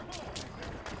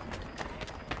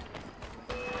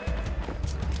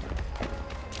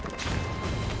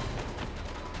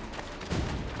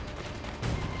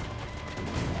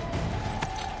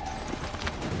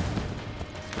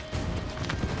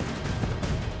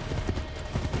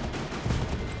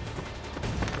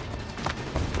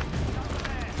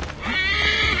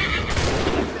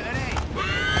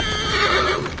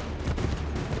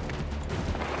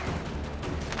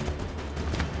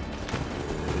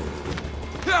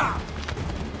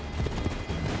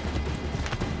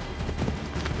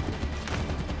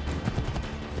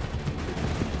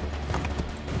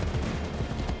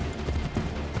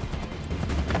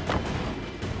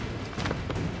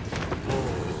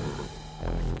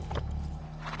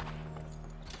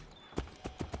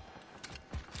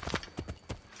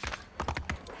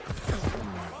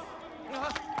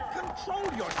 Control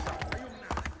yourself.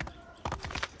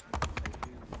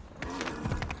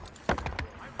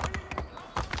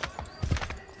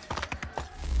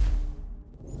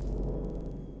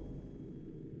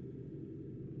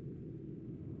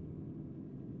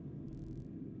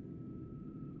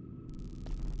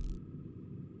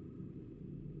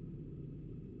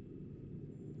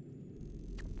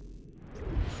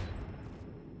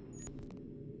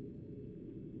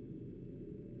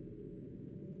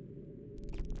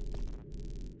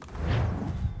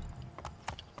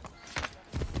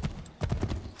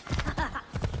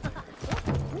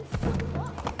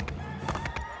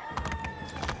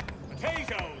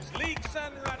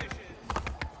 lettuce and radishes.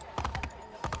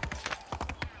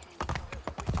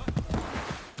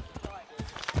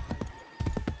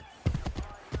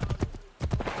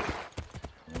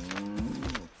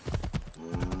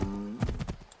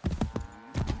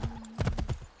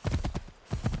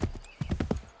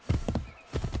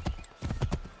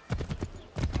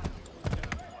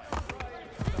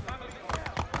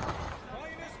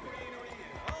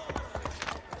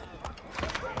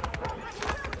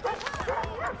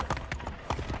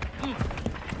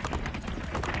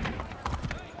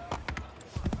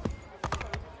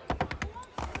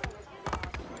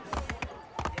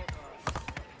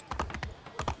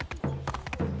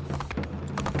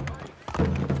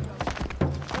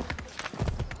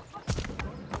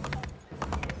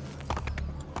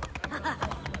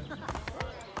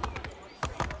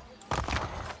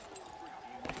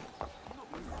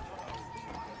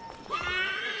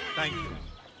 Thank you.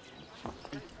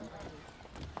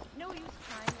 No use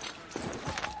trying.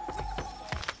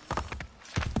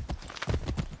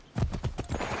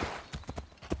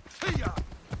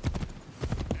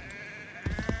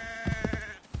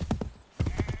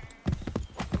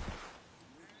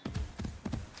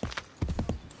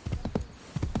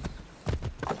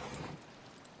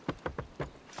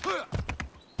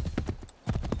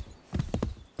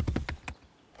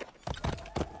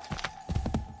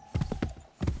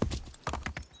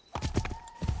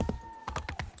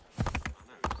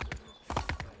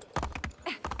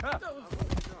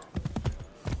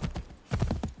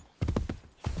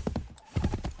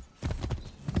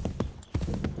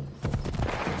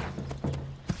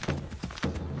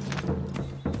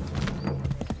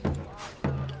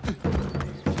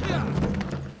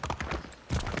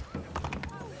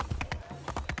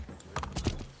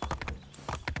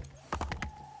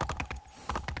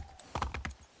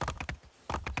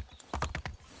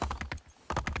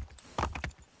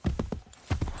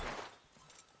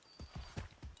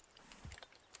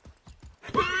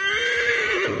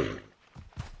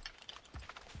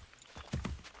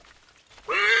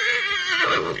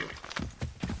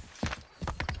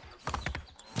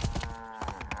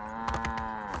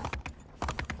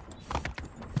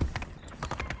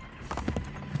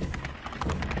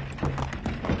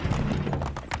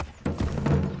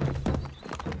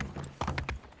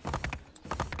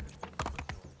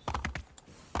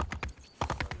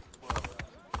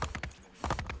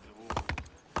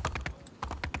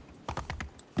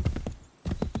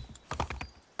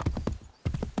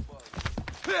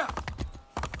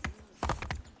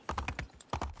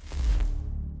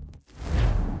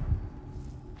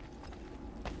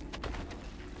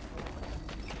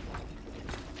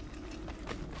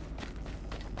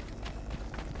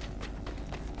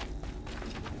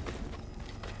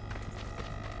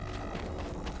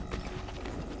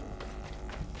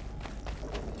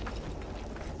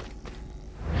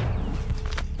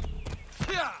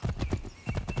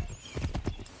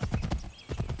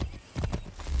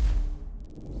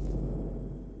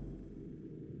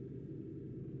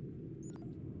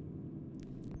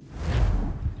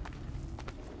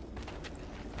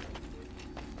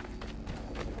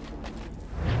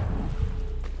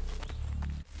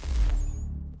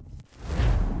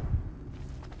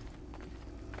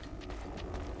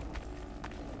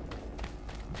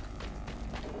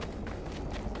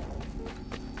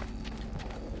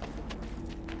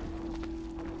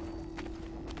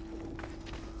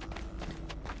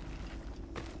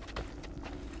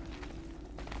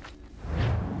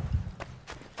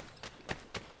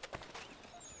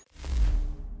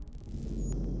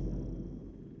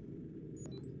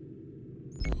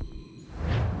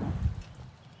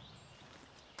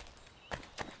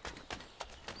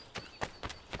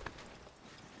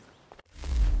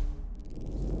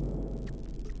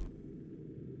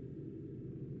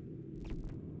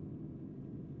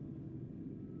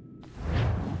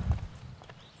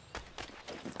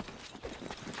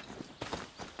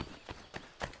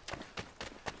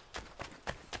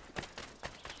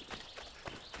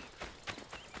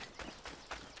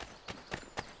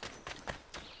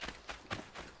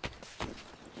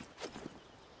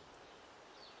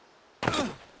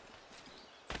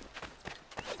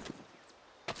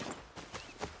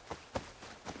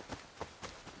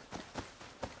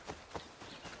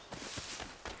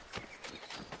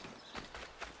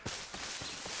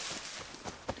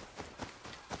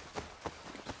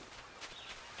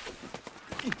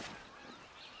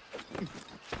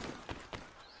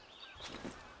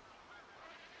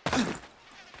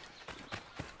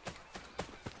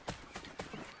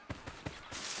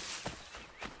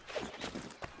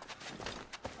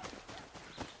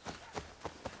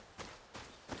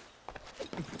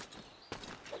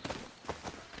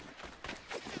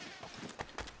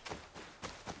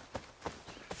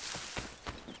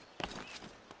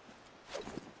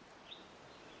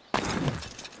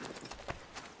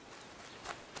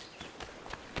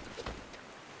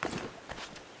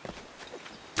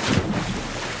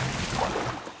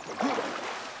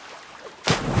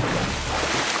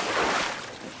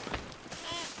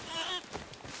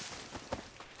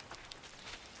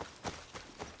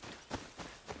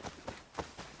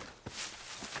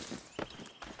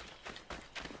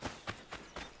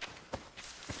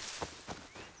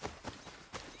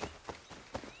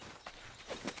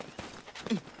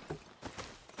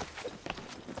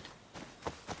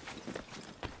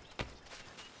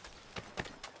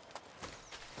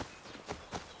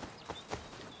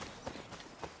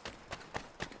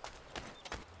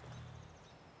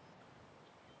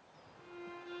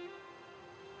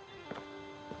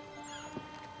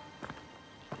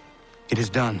 It is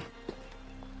done.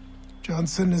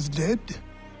 Johnson is dead?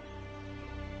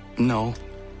 No.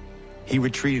 He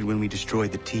retreated when we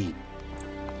destroyed the T.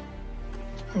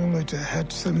 Only to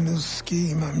hatch some new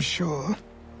scheme, I'm sure.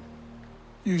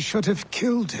 You should have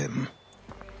killed him.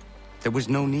 There was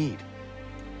no need.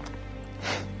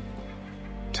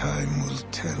 Time will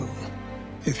tell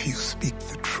if you speak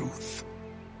the truth.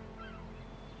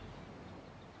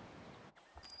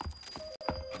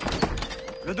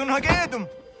 Radun Hagedum!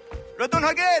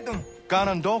 Radun Hagedum!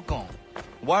 Ganondokon,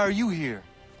 why are you here?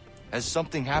 Has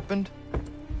something happened?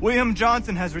 William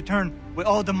Johnson has returned with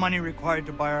all the money required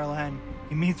to buy our land.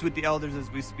 He meets with the elders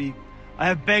as we speak. I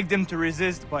have begged him to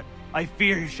resist, but I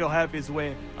fear he shall have his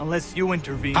way unless you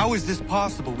intervene. How is this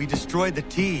possible? We destroyed the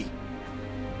T.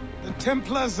 The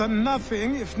Templars are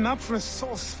nothing if not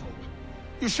resourceful.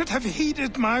 You should have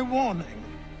heeded my warning.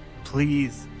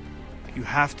 Please, you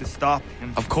have to stop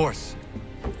him. Of course.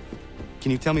 Can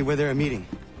you tell me where they're meeting?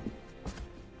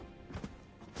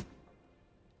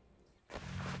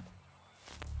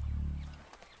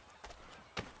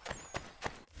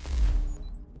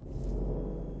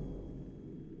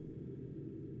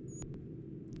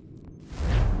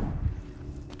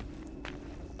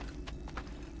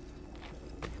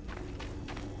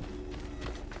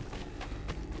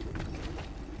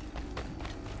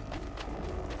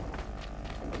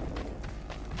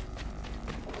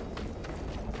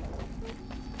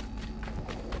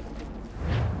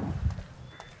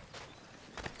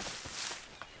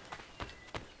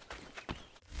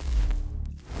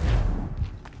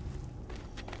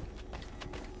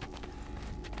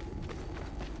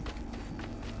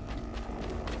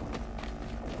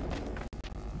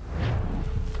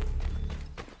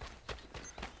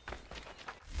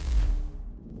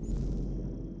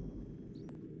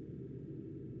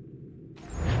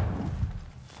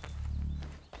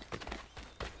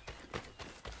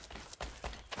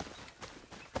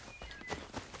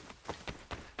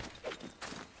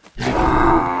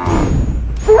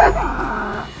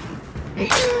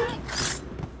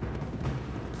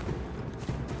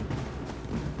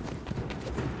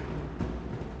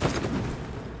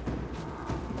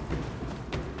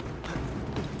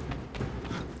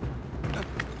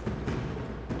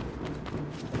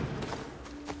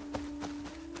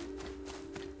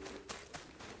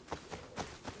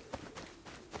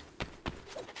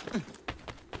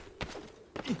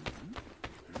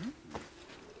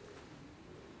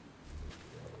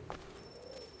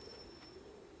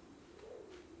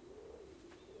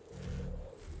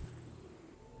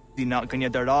 Dina kanya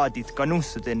daradit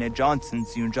kanusute ne Johnson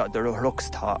siunja daro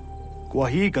rocksta.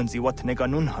 Guahigan si wat ne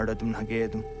ganun haradun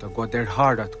hagedum. Da der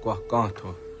hardat gua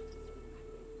gato.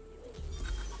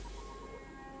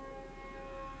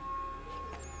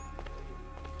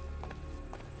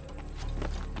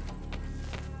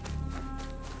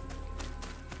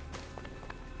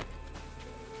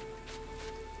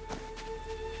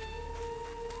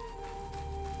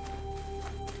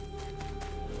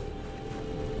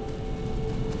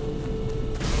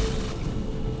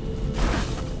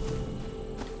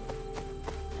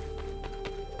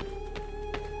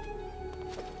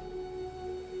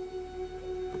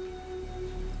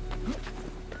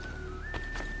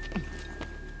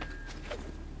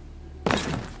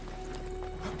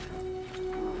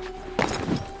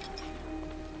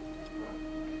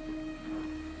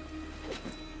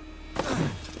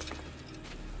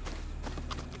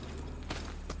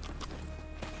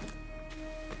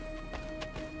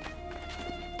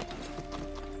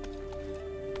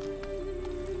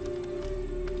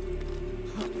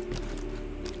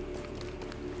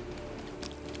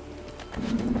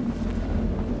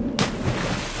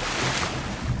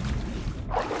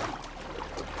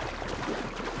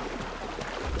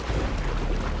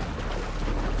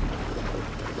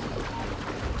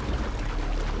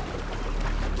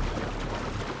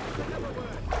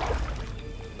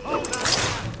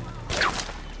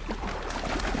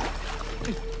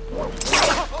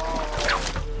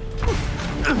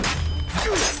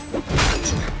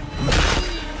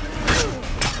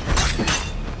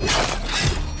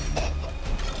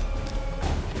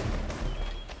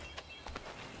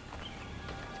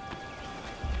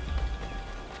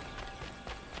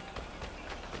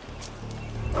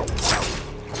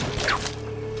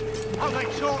 I'll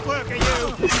make short work of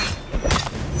you!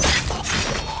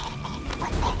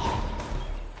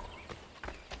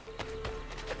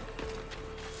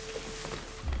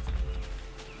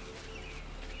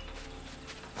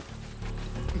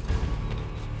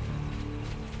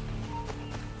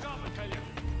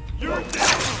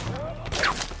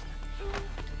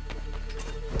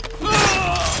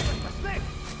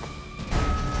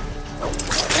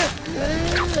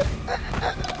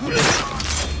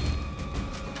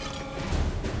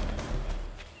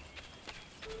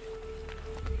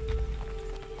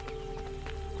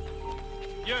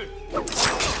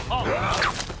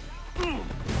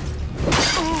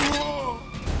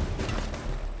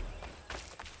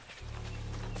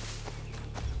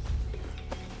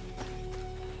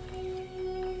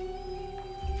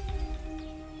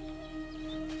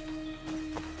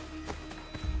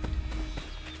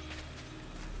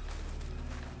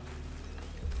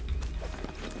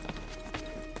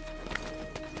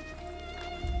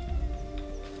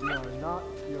 We are not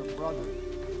your brothers.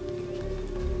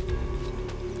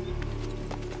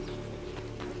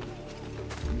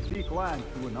 You seek land,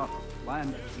 true enough.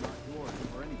 Land that is not yours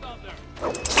for anything.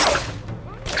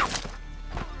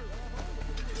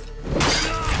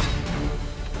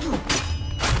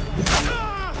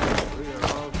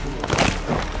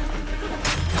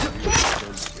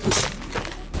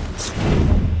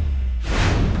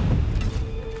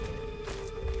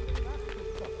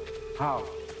 How?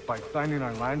 By signing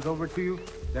our lands over to you?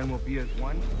 Then we'll be as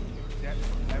one? Debt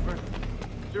forever?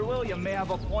 Sir William may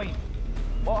have a point.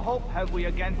 What hope have we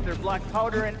against their black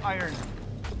powder and iron?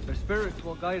 Their spirits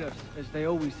will guide us, as they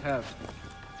always have.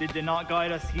 Did they not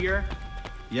guide us here?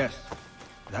 Yes,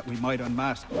 that we might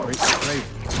unmask great betrayal.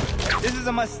 This is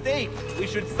a mistake. We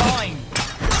should sign.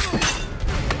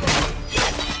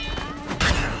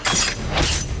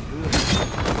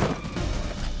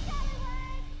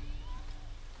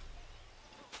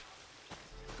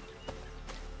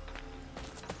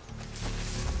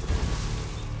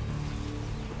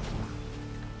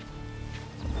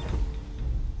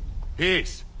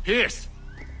 Peace! Peace!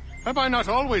 Have I not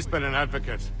always been an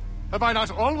advocate? Have I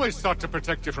not always sought to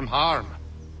protect you from harm?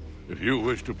 If you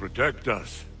wish to protect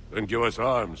us, then give us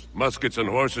arms, muskets and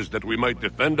horses that we might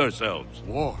defend ourselves.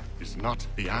 War is not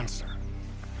the answer.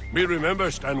 We remember,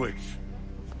 Stanwix.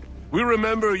 We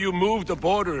remember you moved the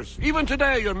borders. Even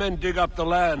today your men dig up the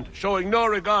land, showing no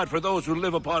regard for those who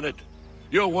live upon it.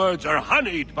 Your words are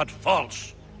honeyed, but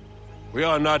false. We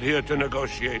are not here to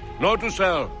negotiate, nor to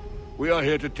sell. We are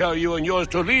here to tell you and yours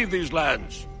to leave these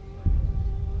lands.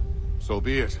 So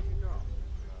be it.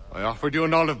 I offered you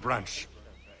an olive branch,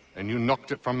 and you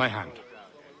knocked it from my hand.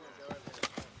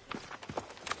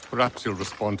 Perhaps you'll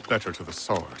respond better to the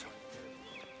sword.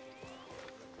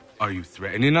 Are you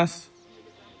threatening us?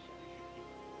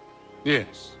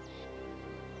 Yes.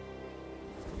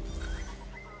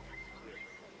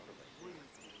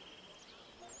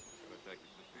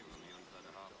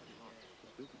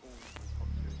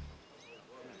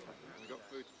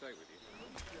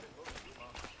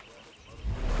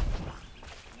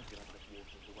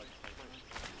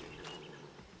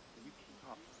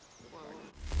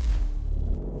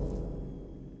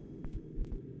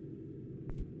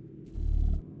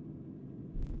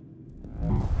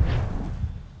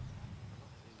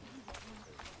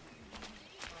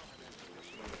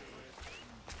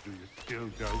 Still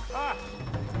doubt. Ah!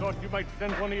 Thought you might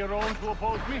send one of your own to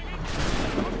oppose me?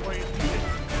 Not why it's needed.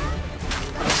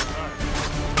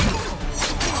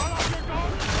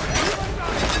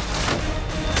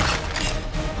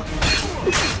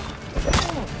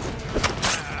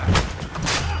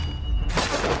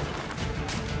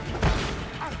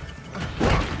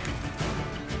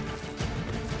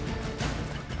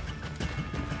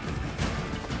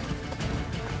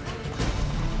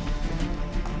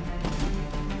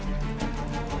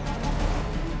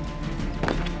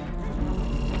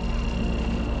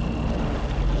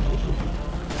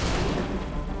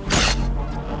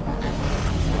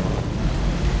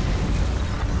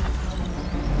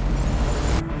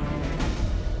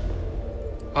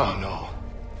 Oh no.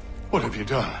 What have you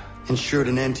done? Ensured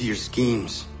an end to your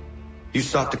schemes. You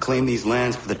sought to claim these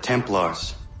lands for the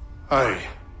Templars. Aye,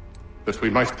 that we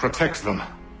might protect them.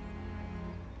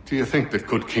 Do you think that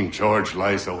good King George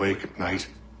lies awake at night,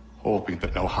 hoping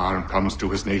that no harm comes to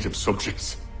his native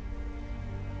subjects?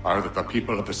 Or that the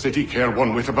people of the city care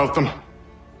one whit about them?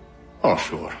 Oh,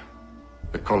 sure.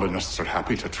 The colonists are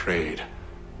happy to trade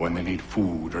when they need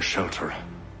food or shelter,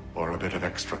 or a bit of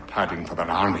extra padding for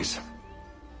their armies.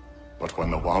 But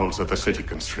when the walls of the city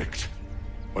constrict,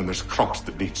 when there's crops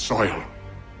that need soil,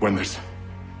 when there's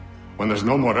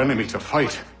no more enemy to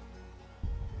fight,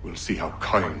 we'll see how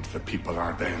kind the people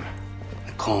are then.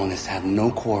 The colonists have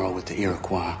no quarrel with the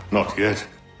Iroquois. Not yet,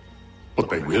 but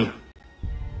they will.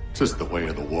 'Tis the way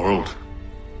of the world.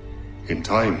 In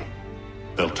time,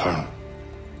 they'll turn.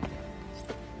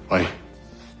 I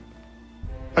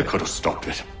could have stopped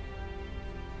it.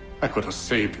 I could have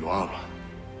saved you all.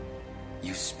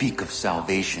 You speak of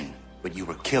salvation, but you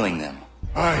were killing them.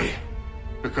 Aye,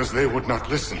 because they would not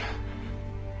listen.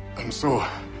 And so,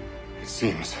 it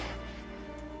seems,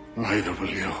 neither will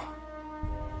you.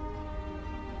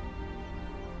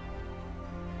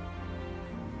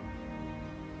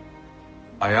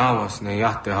 Ayawas ne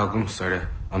yahte hagum sare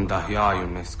am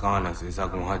dahyayun ne skanas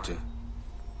izagum haje.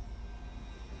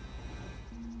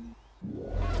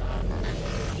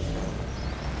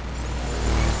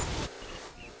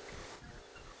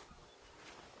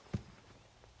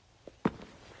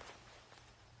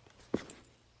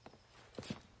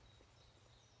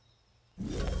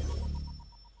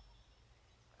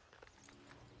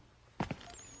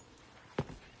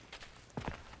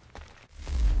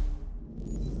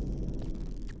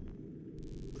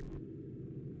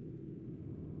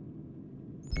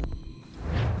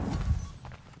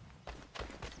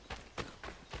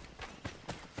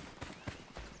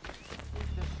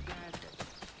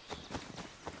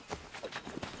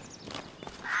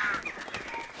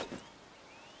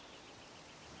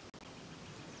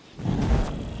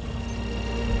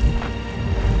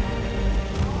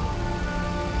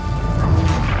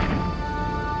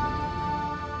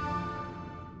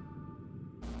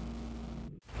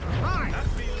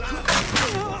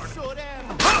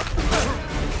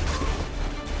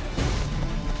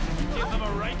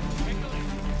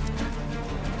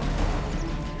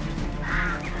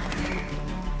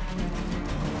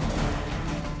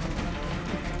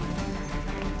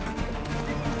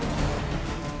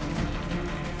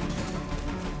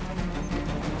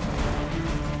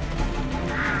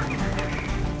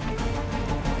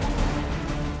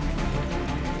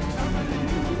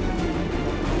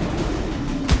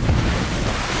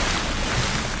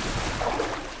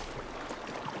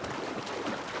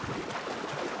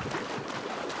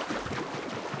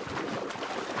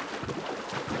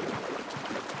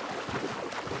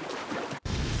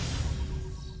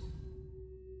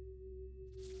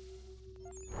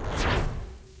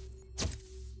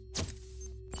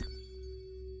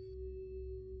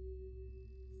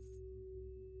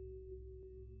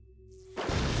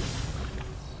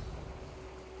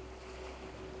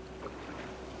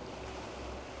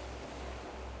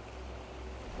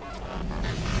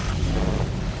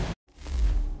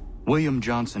 William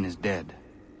Johnson is dead,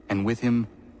 and with him,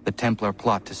 the Templar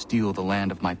plot to steal the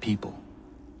land of my people.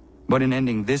 But in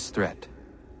ending this threat,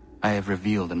 I have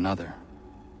revealed another.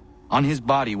 On his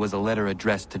body was a letter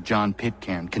addressed to John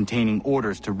Pitcairn containing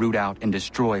orders to root out and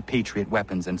destroy Patriot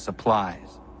weapons and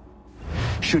supplies.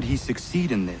 Should he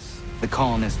succeed in this, the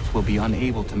colonists will be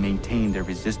unable to maintain their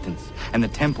resistance, and the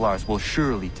Templars will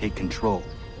surely take control.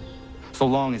 So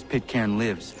long as Pitcairn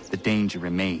lives, the danger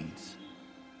remains.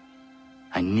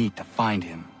 I need to find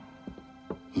him.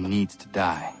 He needs to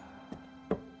die.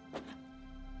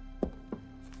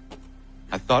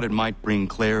 I thought it might bring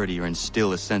clarity or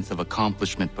instill a sense of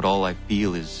accomplishment, but all I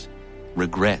feel is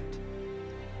regret.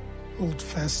 Hold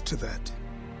fast to that.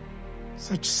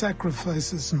 Such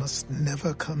sacrifices must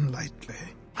never come lightly.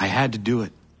 I had to do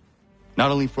it.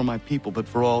 Not only for my people, but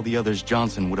for all the others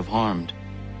Johnson would have harmed.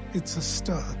 It's a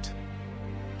start.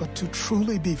 But to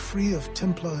truly be free of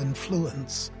Templar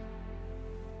influence,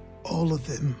 all of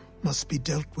them must be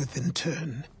dealt with in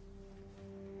turn.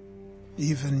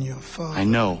 Even your father. I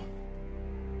know.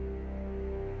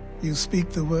 You speak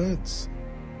the words,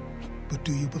 but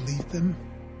do you believe them?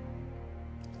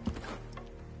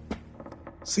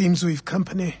 Seems we've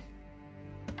company.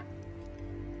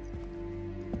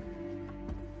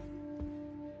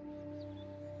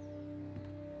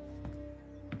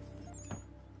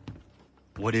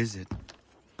 What is it?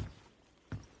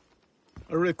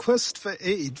 A request for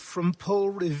aid from Paul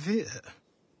Revere.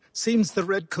 Seems the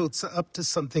Redcoats are up to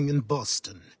something in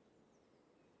Boston.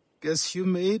 Guess you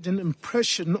made an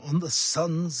impression on the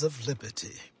Sons of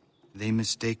Liberty. They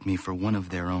mistake me for one of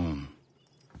their own.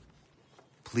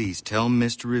 Please tell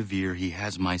Mr. Revere he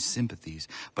has my sympathies,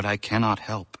 but I cannot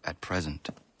help at present.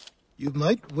 You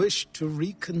might wish to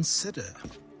reconsider.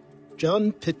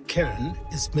 John Pitcairn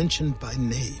is mentioned by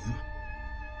name.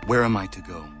 Where am I to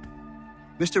go?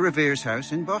 Mr. Revere's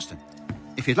house in Boston.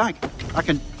 If you'd like, I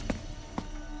can...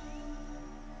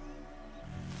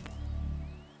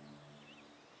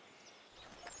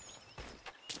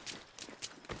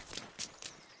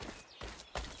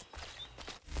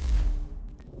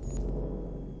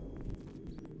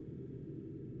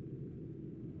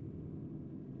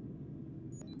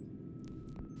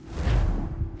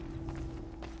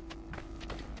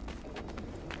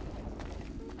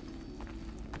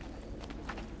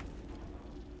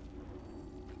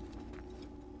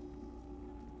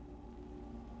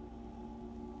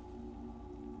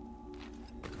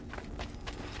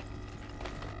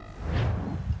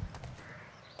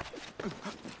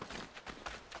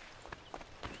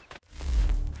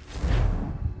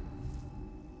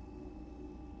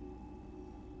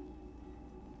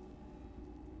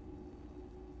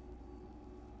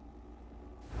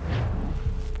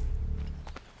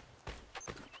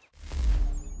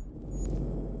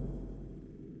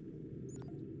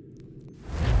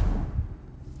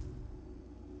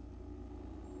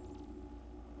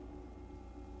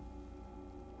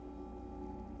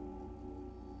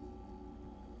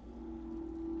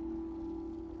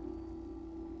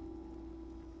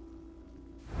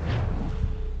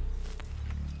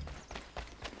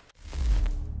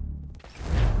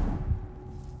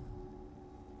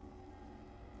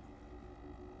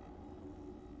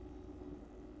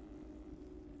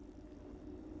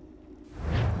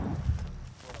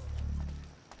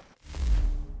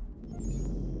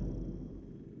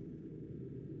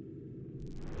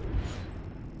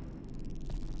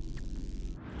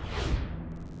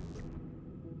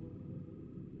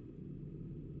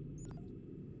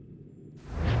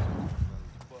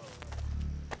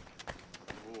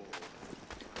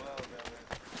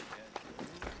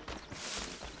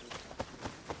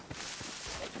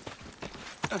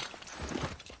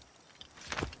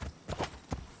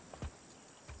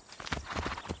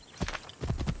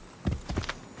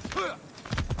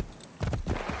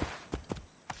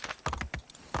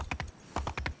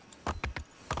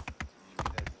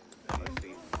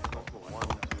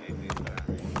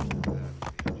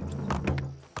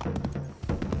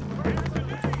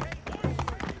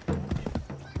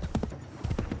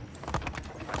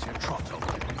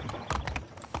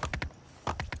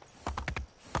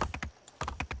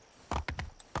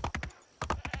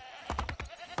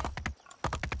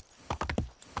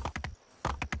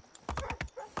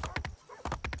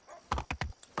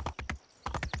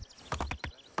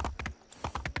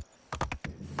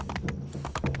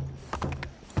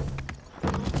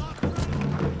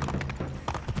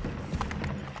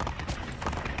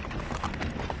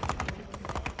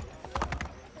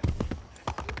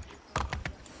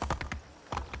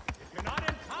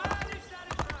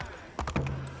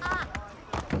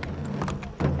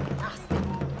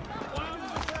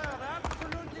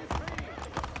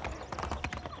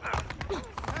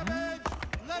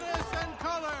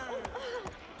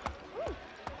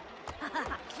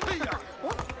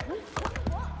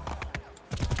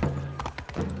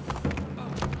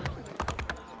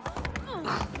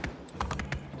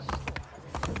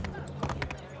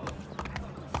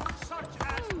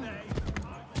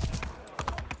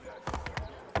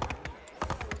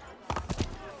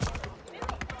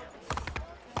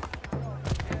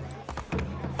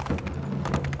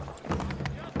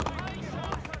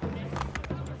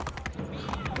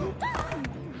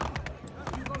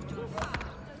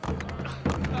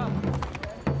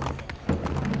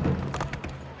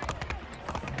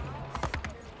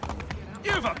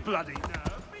 bloody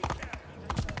nerve.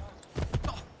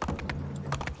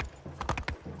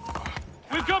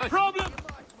 We've got problems!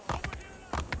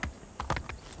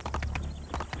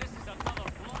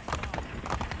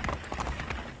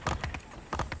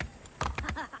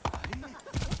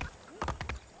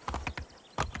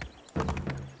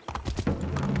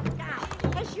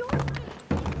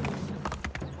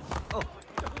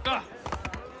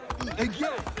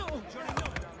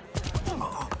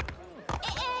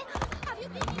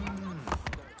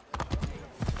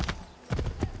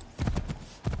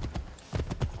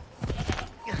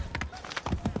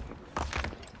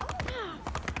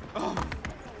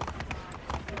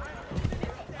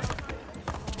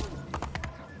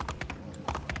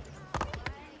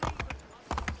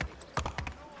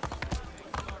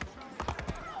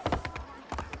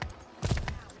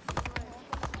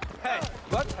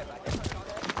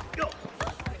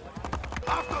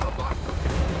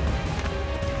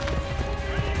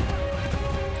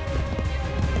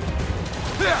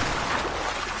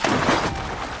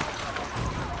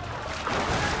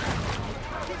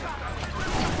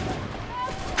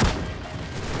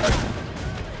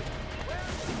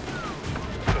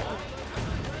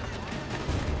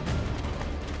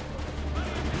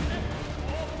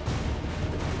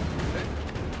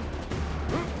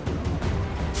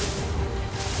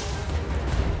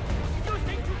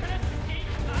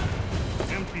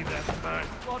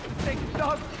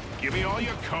 Give me all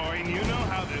your coin. You know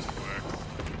how this works.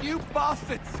 You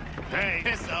bastards! Hey,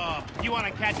 piss off. You want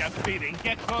to catch a beating?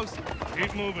 Get close.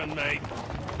 Keep moving, mate.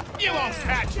 You won't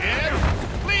catch him.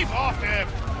 Leave off him.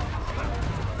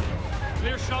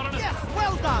 Clear shot on us. Yes,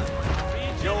 well done.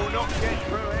 You'll not get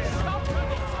through it.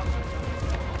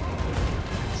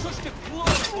 Such a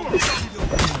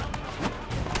close.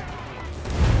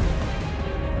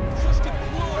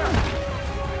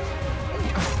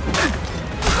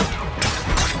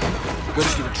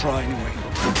 Gotta give it a try anyway.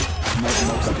 Not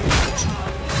most of it.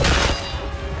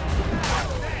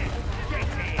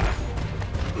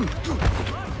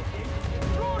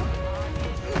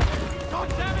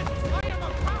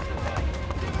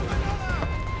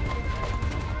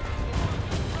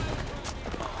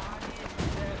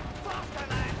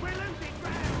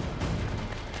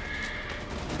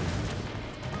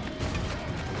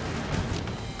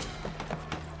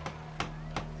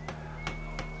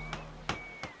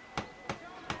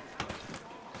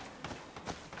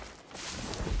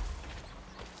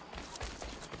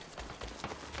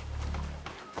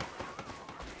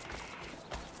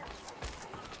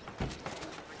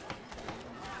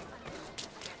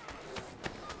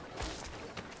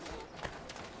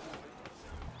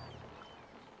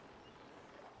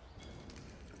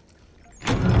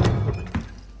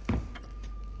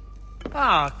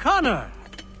 Ah, Connor!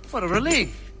 What a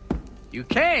relief! You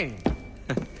came!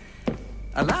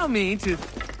 Allow me to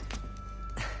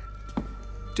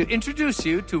introduce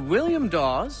you to William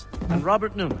Dawes and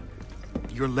Robert Newman.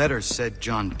 Your letter said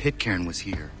John Pitcairn was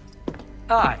here.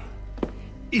 Aye.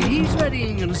 He's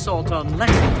readying an assault on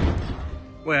Lexington,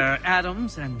 where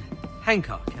Adams and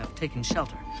Hancock have taken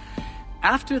shelter.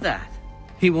 After that,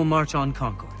 he will march on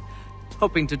Concord,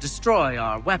 hoping to destroy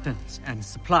our weapons and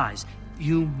supplies.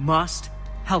 You must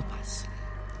help us.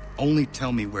 Only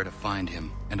tell me where to find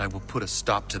him, and I will put a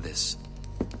stop to this.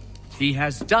 He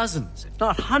has dozens, if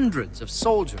not hundreds, of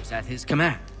soldiers at his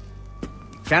command.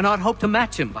 You cannot hope to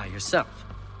match him by yourself.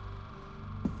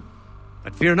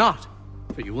 But fear not,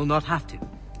 for you will not have to.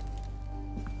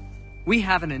 We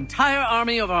have an entire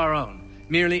army of our own,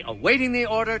 merely awaiting the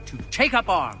order to take up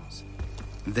arms.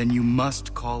 Then you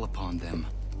must call upon them.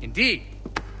 Indeed.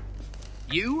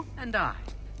 You and I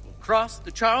will cross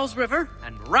the Charles River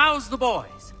and rouse the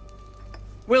boys.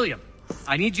 William,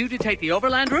 I need you to take the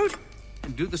overland route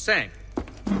and do the same.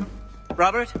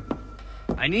 Robert,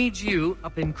 I need you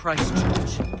up in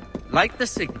Christchurch. Light the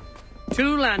signal.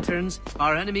 2 lanterns,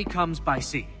 our enemy comes by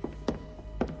sea.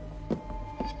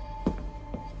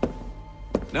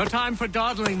 No time for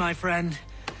dawdling, my friend.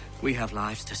 We have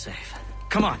lives to save.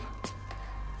 Come on.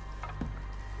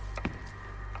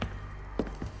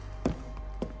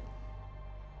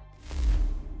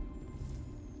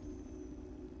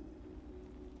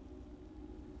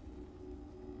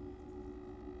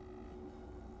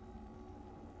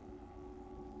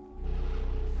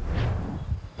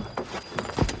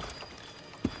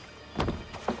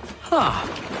 Huh.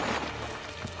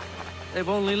 They've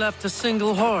only left a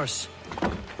single horse.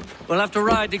 We'll have to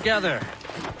ride together.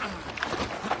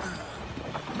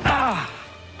 Ah!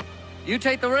 You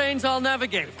take the reins, I'll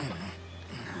navigate.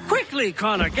 Quickly,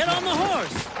 Connor, get on the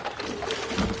horse!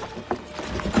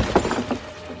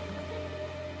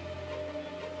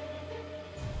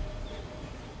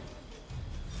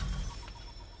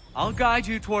 I'll guide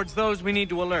you towards those we need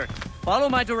to alert. Follow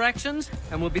my directions,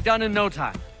 and we'll be done in no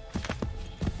time.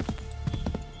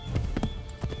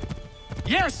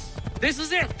 Yes! This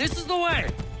is it! This is the way!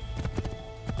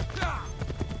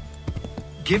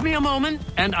 Give me a moment,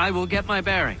 and I will get my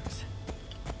bearings.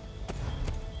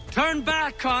 Turn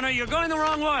back, Connor! You're going the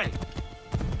wrong way!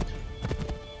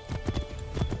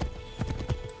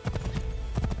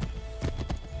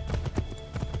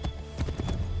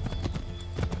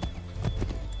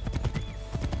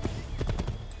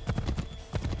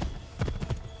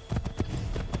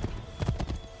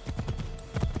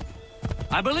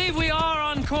 I believe we are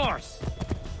on course.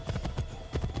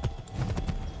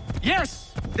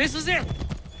 Yes! This is it!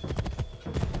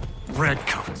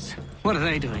 Redcoats. What are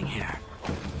they doing here?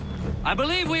 I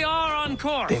believe we are on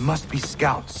course. They must be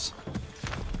scouts.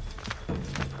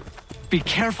 Be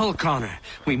careful, Connor.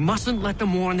 We mustn't let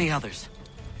them warn the others.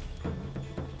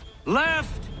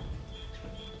 Left!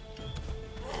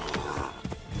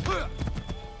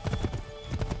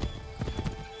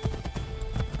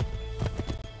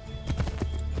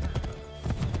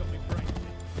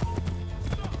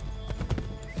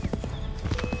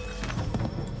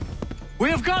 We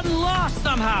have gotten lost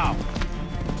somehow!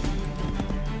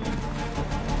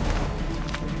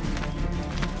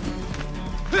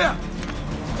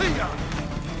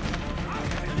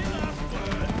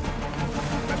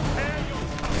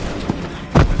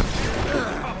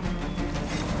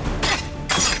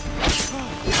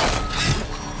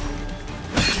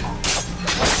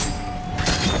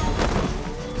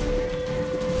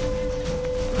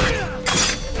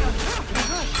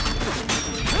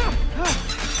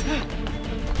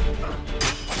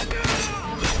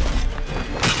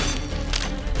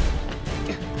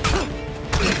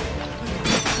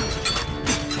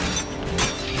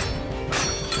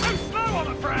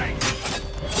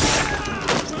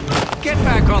 Get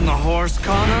back on the horse,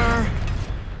 Connor!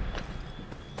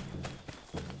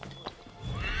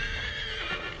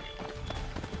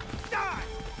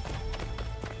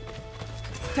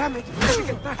 Damn it! Let me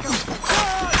get back up!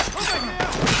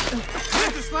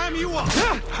 Time to slam you up!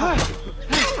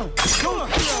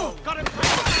 Go! Got him!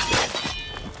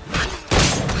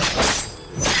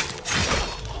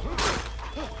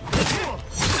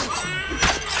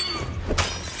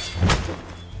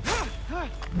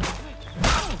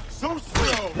 So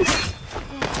slow!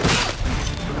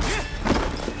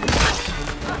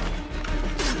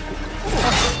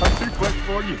 I'm too quick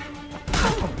for you.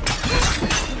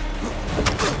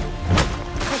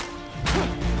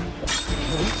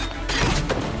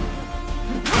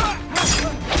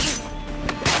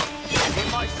 In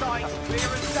my sight, clear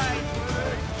as day.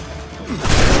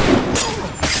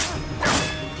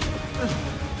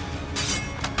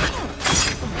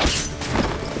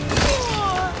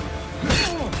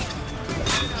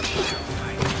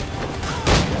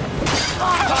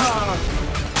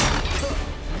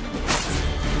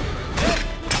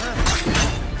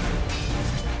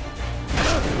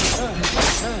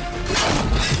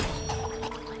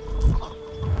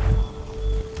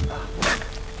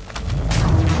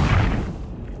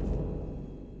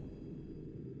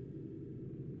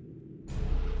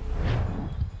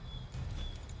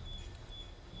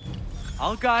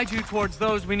 I'll guide you towards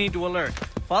those we need to alert.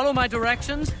 Follow my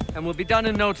directions, and we'll be done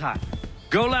in no time.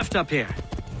 Go left up here.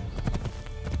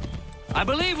 I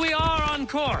believe we are on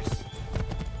course.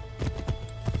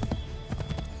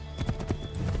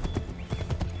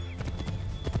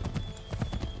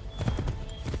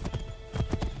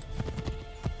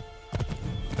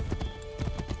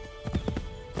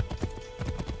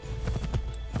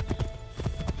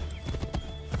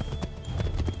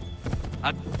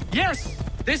 Yes!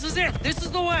 This is it! This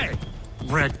is the way!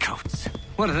 Redcoats.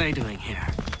 What are they doing here?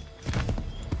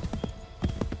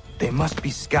 They must be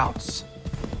scouts.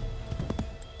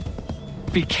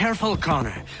 Be careful,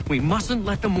 Connor. We mustn't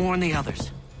let them warn the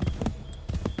others.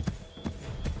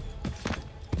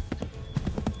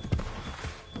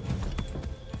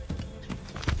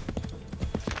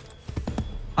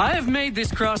 I have made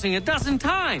this crossing 12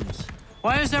 times.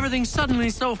 Why is everything suddenly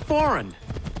so foreign?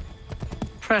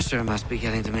 Pressure must be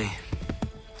getting to me.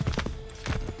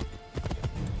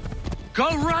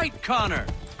 Go right, Connor!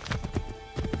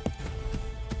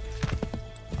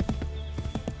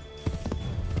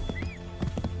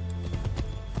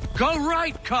 Go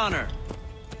right, Connor!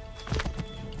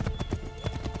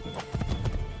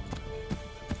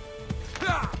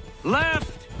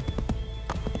 Left!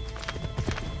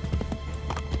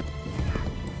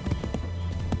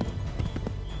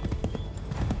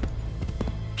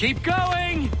 Keep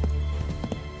going!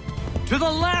 To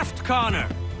the left, Connor!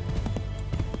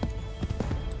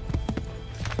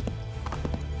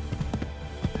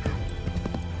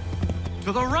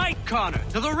 To the right, Connor!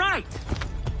 To the right!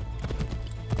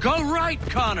 Go right,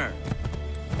 Connor!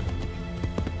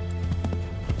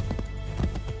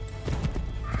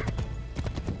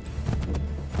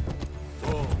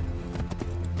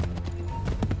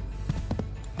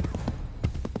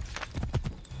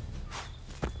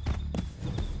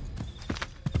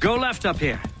 Go left up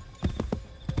here.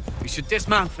 We should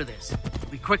dismount for this. It'll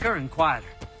be quicker and quieter.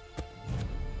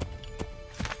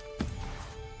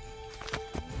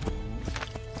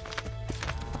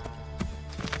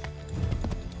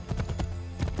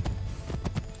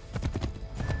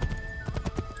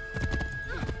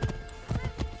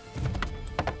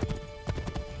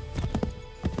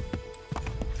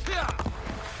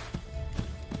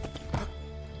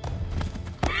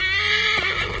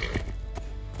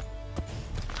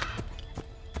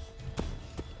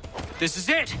 This is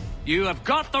it! You have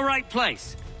got the right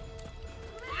place!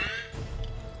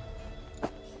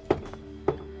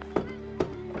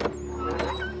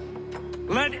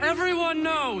 Let everyone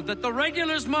know that the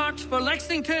regulars marched for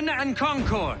Lexington and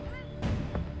Concord.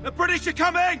 The British are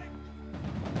coming!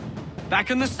 Back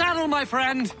in the saddle, my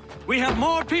friend! We have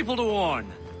more people to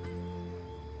warn.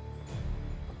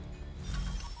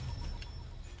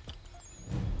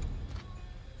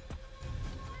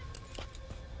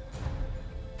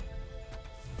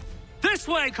 This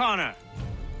way, Connor!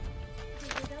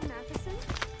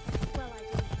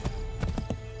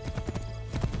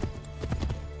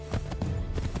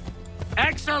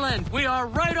 Excellent! We are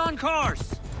right on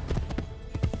course!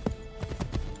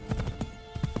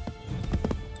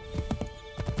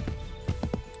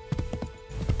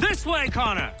 This way,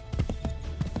 Connor!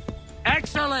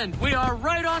 Excellent! We are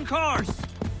right on course!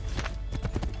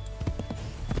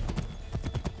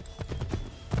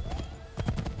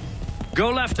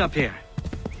 Go left up here.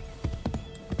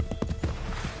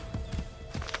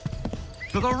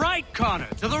 To the right, Connor!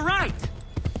 To the right!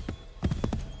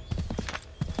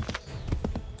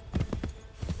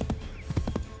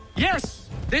 Yes!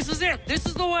 This is it! This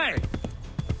is the way!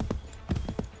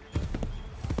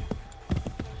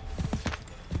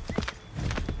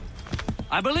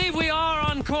 I believe we are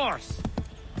on course.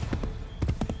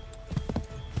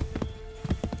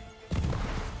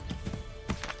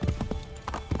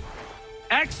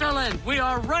 Excellent! We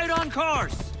are right on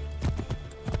course!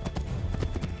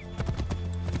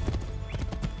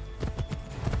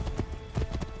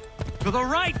 To the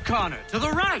right, Connor! To the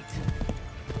right!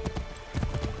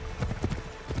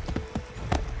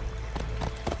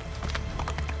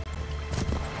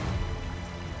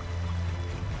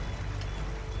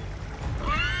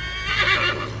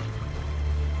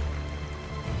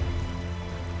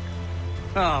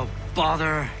 Oh,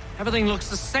 bother. Everything looks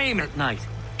the same at night.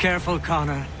 Careful,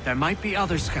 Connor. There might be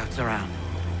other scouts around.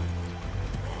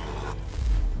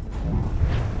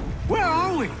 Where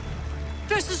are we?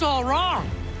 This is all wrong!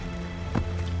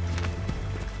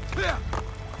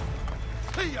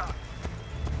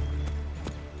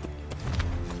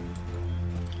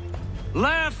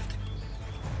 Left!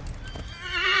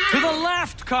 To the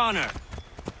left, Connor!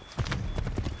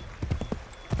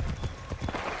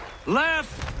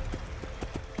 Left!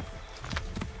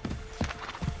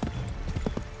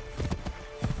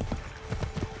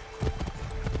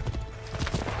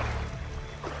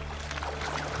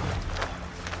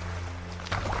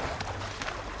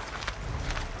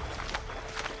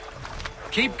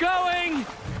 Keep going!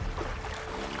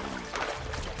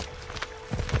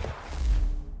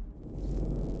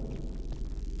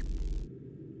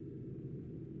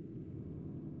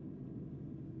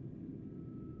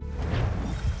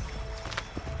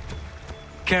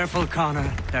 Careful,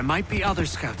 Connor. There might be other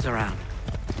scouts around.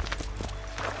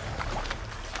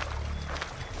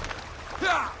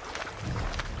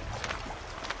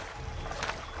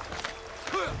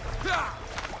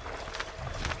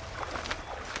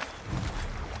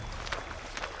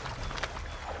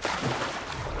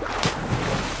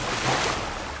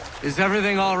 Is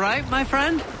everything all right, my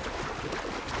friend?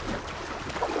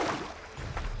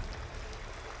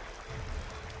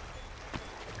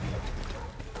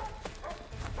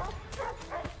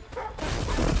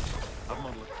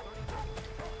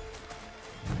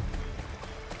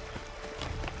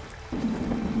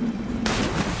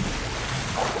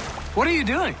 What are you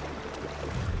doing?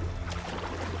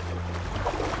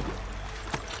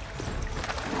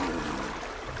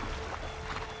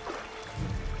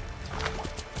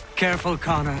 Careful,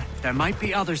 Connor. There might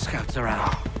be other scouts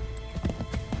around.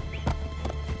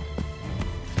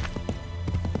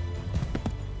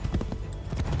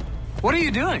 What are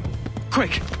you doing?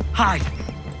 Quick, hide!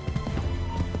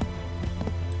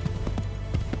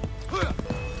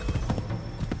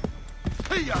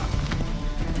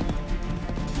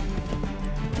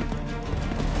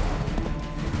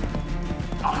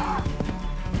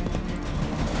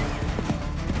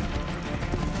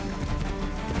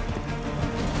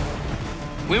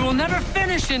 We will never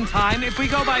finish in time if we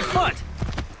go by foot.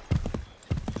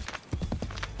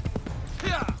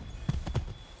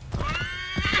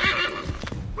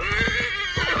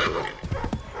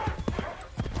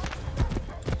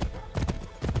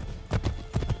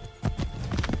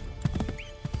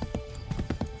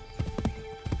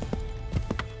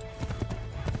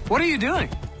 What are you doing?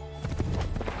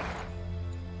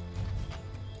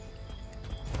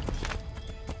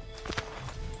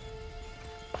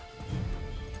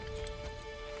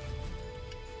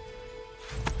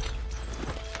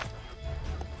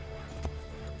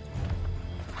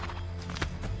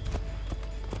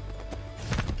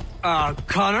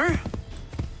 Connor?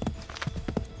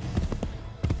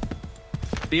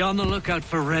 Be on the lookout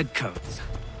for redcoats.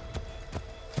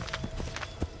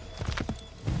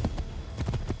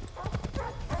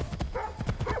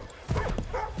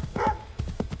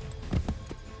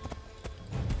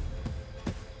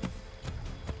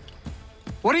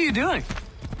 What are you doing?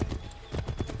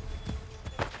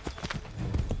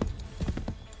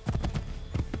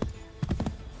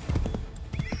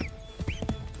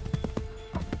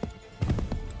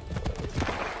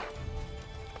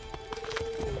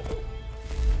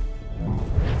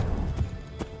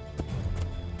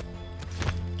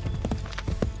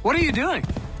 What are you doing?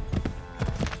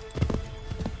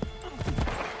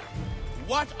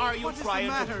 What are you trying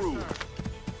to prove?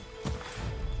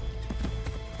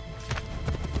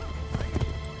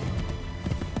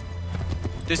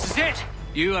 This is it!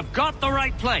 You have got the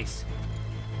right place.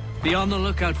 Be on the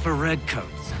lookout for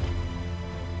redcoats.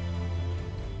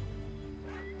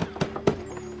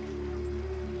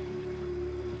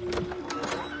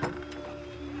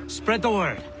 Spread the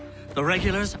word. The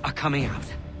regulars are coming out.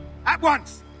 At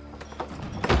once!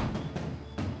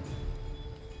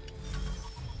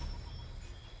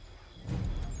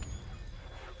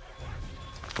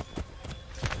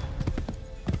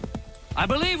 I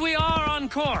believe we are on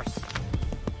course.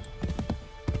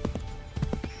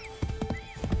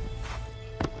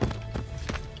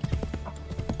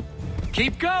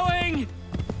 Keep going!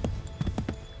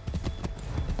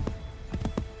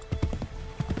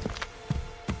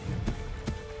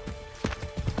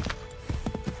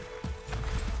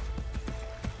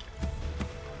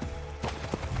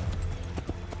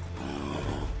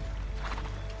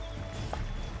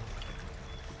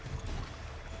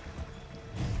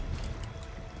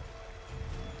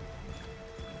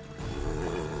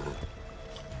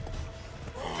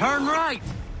 Turn right!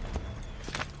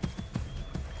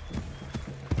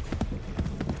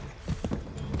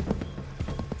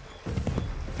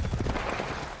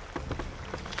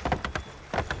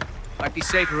 Might be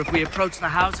safer if we approach the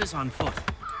houses on foot.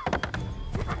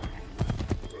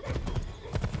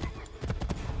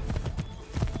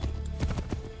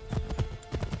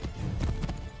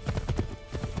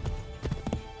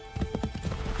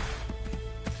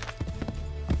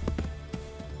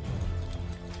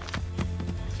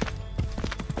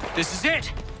 This is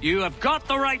it! You have got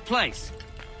the right place.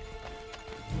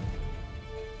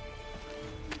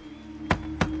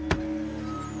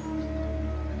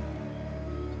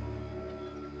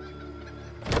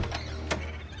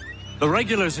 The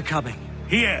regulars are coming.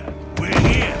 Here! We're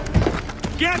here!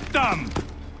 Get them!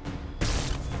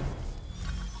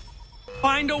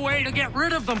 Find a way to get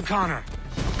rid of them, Connor.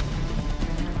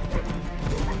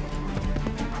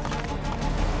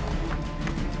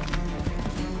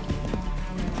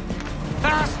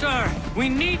 Faster! We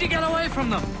need to get away from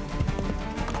them.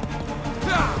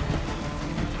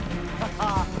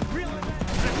 Really?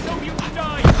 Let's show you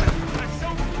die!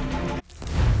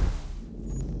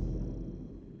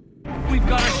 We've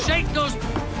got to shake those...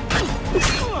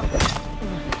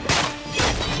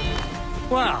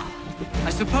 Well, I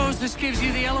suppose this gives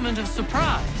you the element of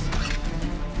surprise.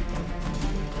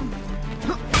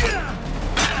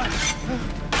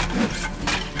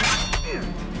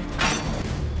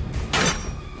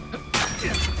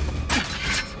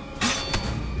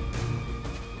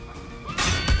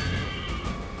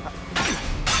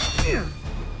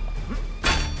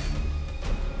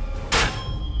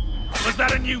 Was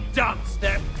that a new dance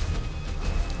step?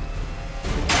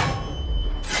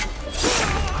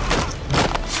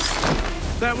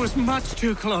 That was much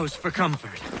too close for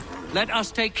comfort. Let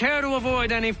us take care to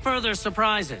avoid any further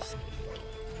surprises.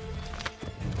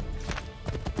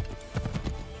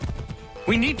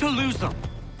 We need to lose them.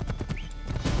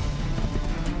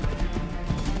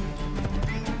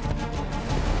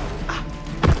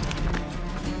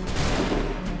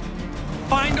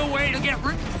 Find a way to get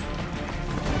rid...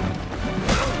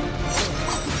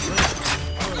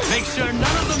 Make sure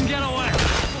none of them get away.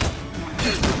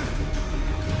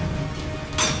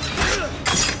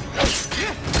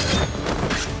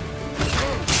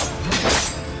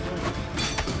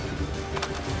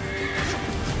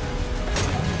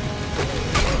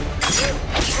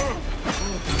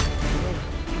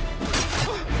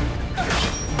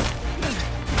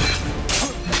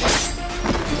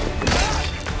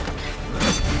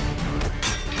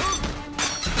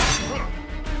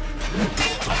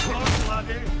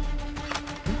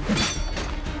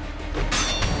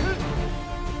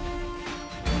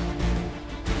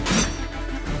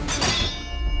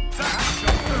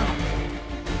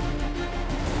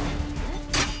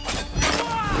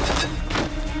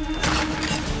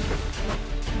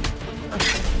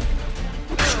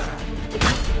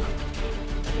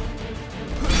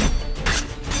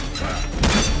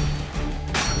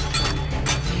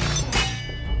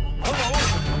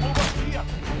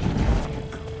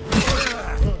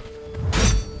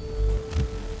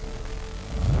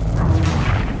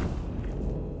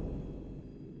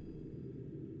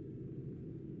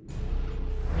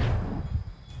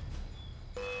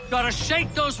 Gotta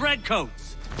shake those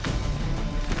redcoats!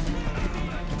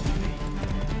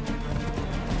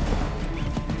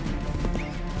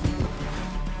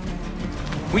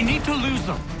 We need to lose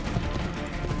them.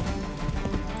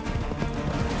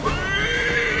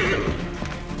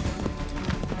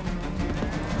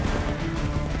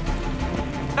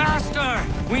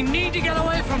 Faster! We need to get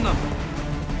away from them!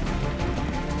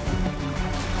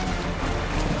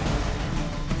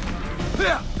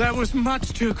 That was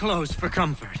much too close for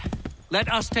comfort.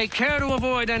 Let us take care to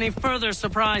avoid any further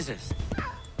surprises.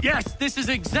 Yes, this is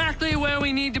exactly where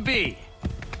we need to be.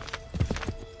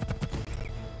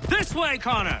 This way,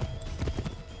 Connor!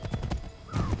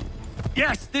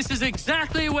 Yes, this is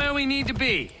exactly where we need to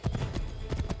be.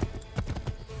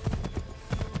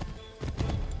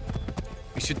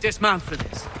 We should dismount for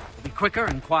this. It'll be quicker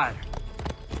and quieter.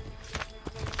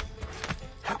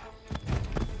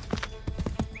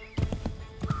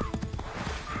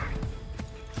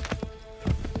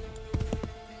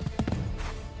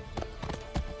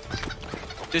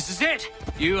 This is it!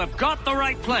 You have got the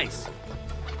right place!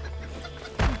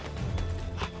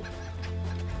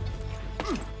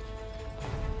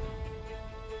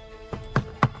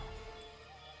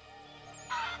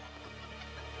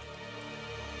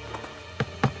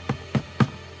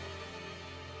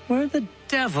 Where the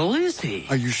devil is he?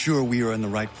 Are you sure we are in the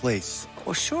right place?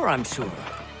 Oh, sure, I'm sure.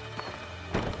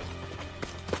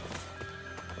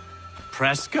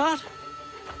 Prescott?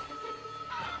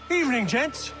 Evening,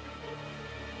 gents.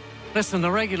 Listen,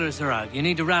 the regulars are out. You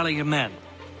need to rally your men.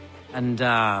 And,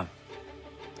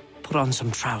 put on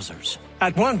some trousers.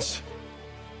 At once.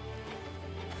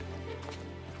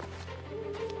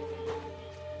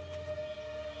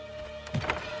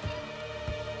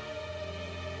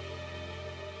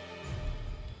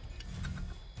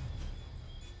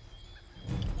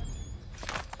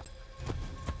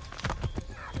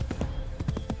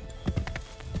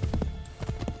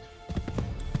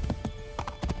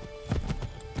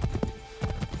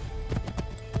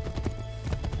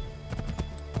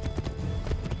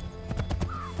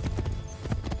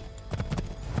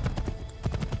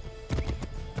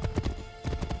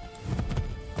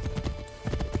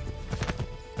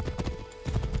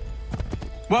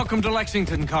 Welcome to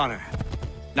Lexington, Connor.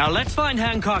 Now let's find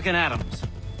Hancock and Adams.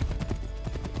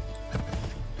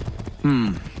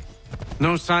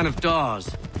 No sign of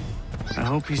Dawes. I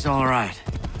hope he's all right.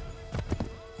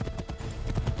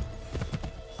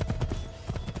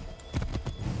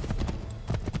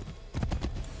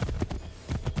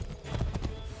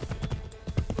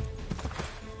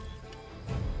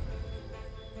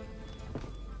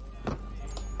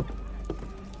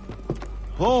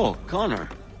 Oh, Connor.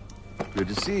 Good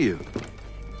to see you.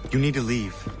 You need to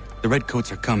leave. The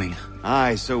Redcoats are coming.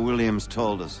 Aye, so Williams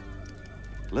told us.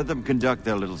 Let them conduct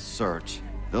their little search.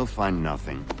 They'll find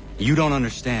nothing. You don't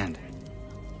understand.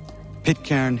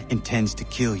 Pitcairn intends to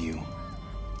kill you.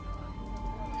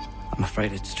 I'm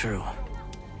afraid it's true.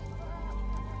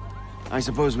 I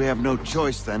suppose we have no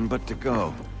choice then but to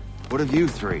go. What of you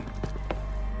three?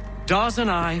 Dawes and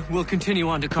I will continue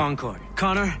on to Concord.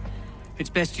 Connor, it's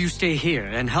best you stay here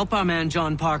and help our man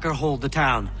John Parker hold the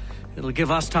town. It'll give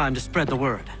us time to spread the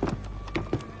word.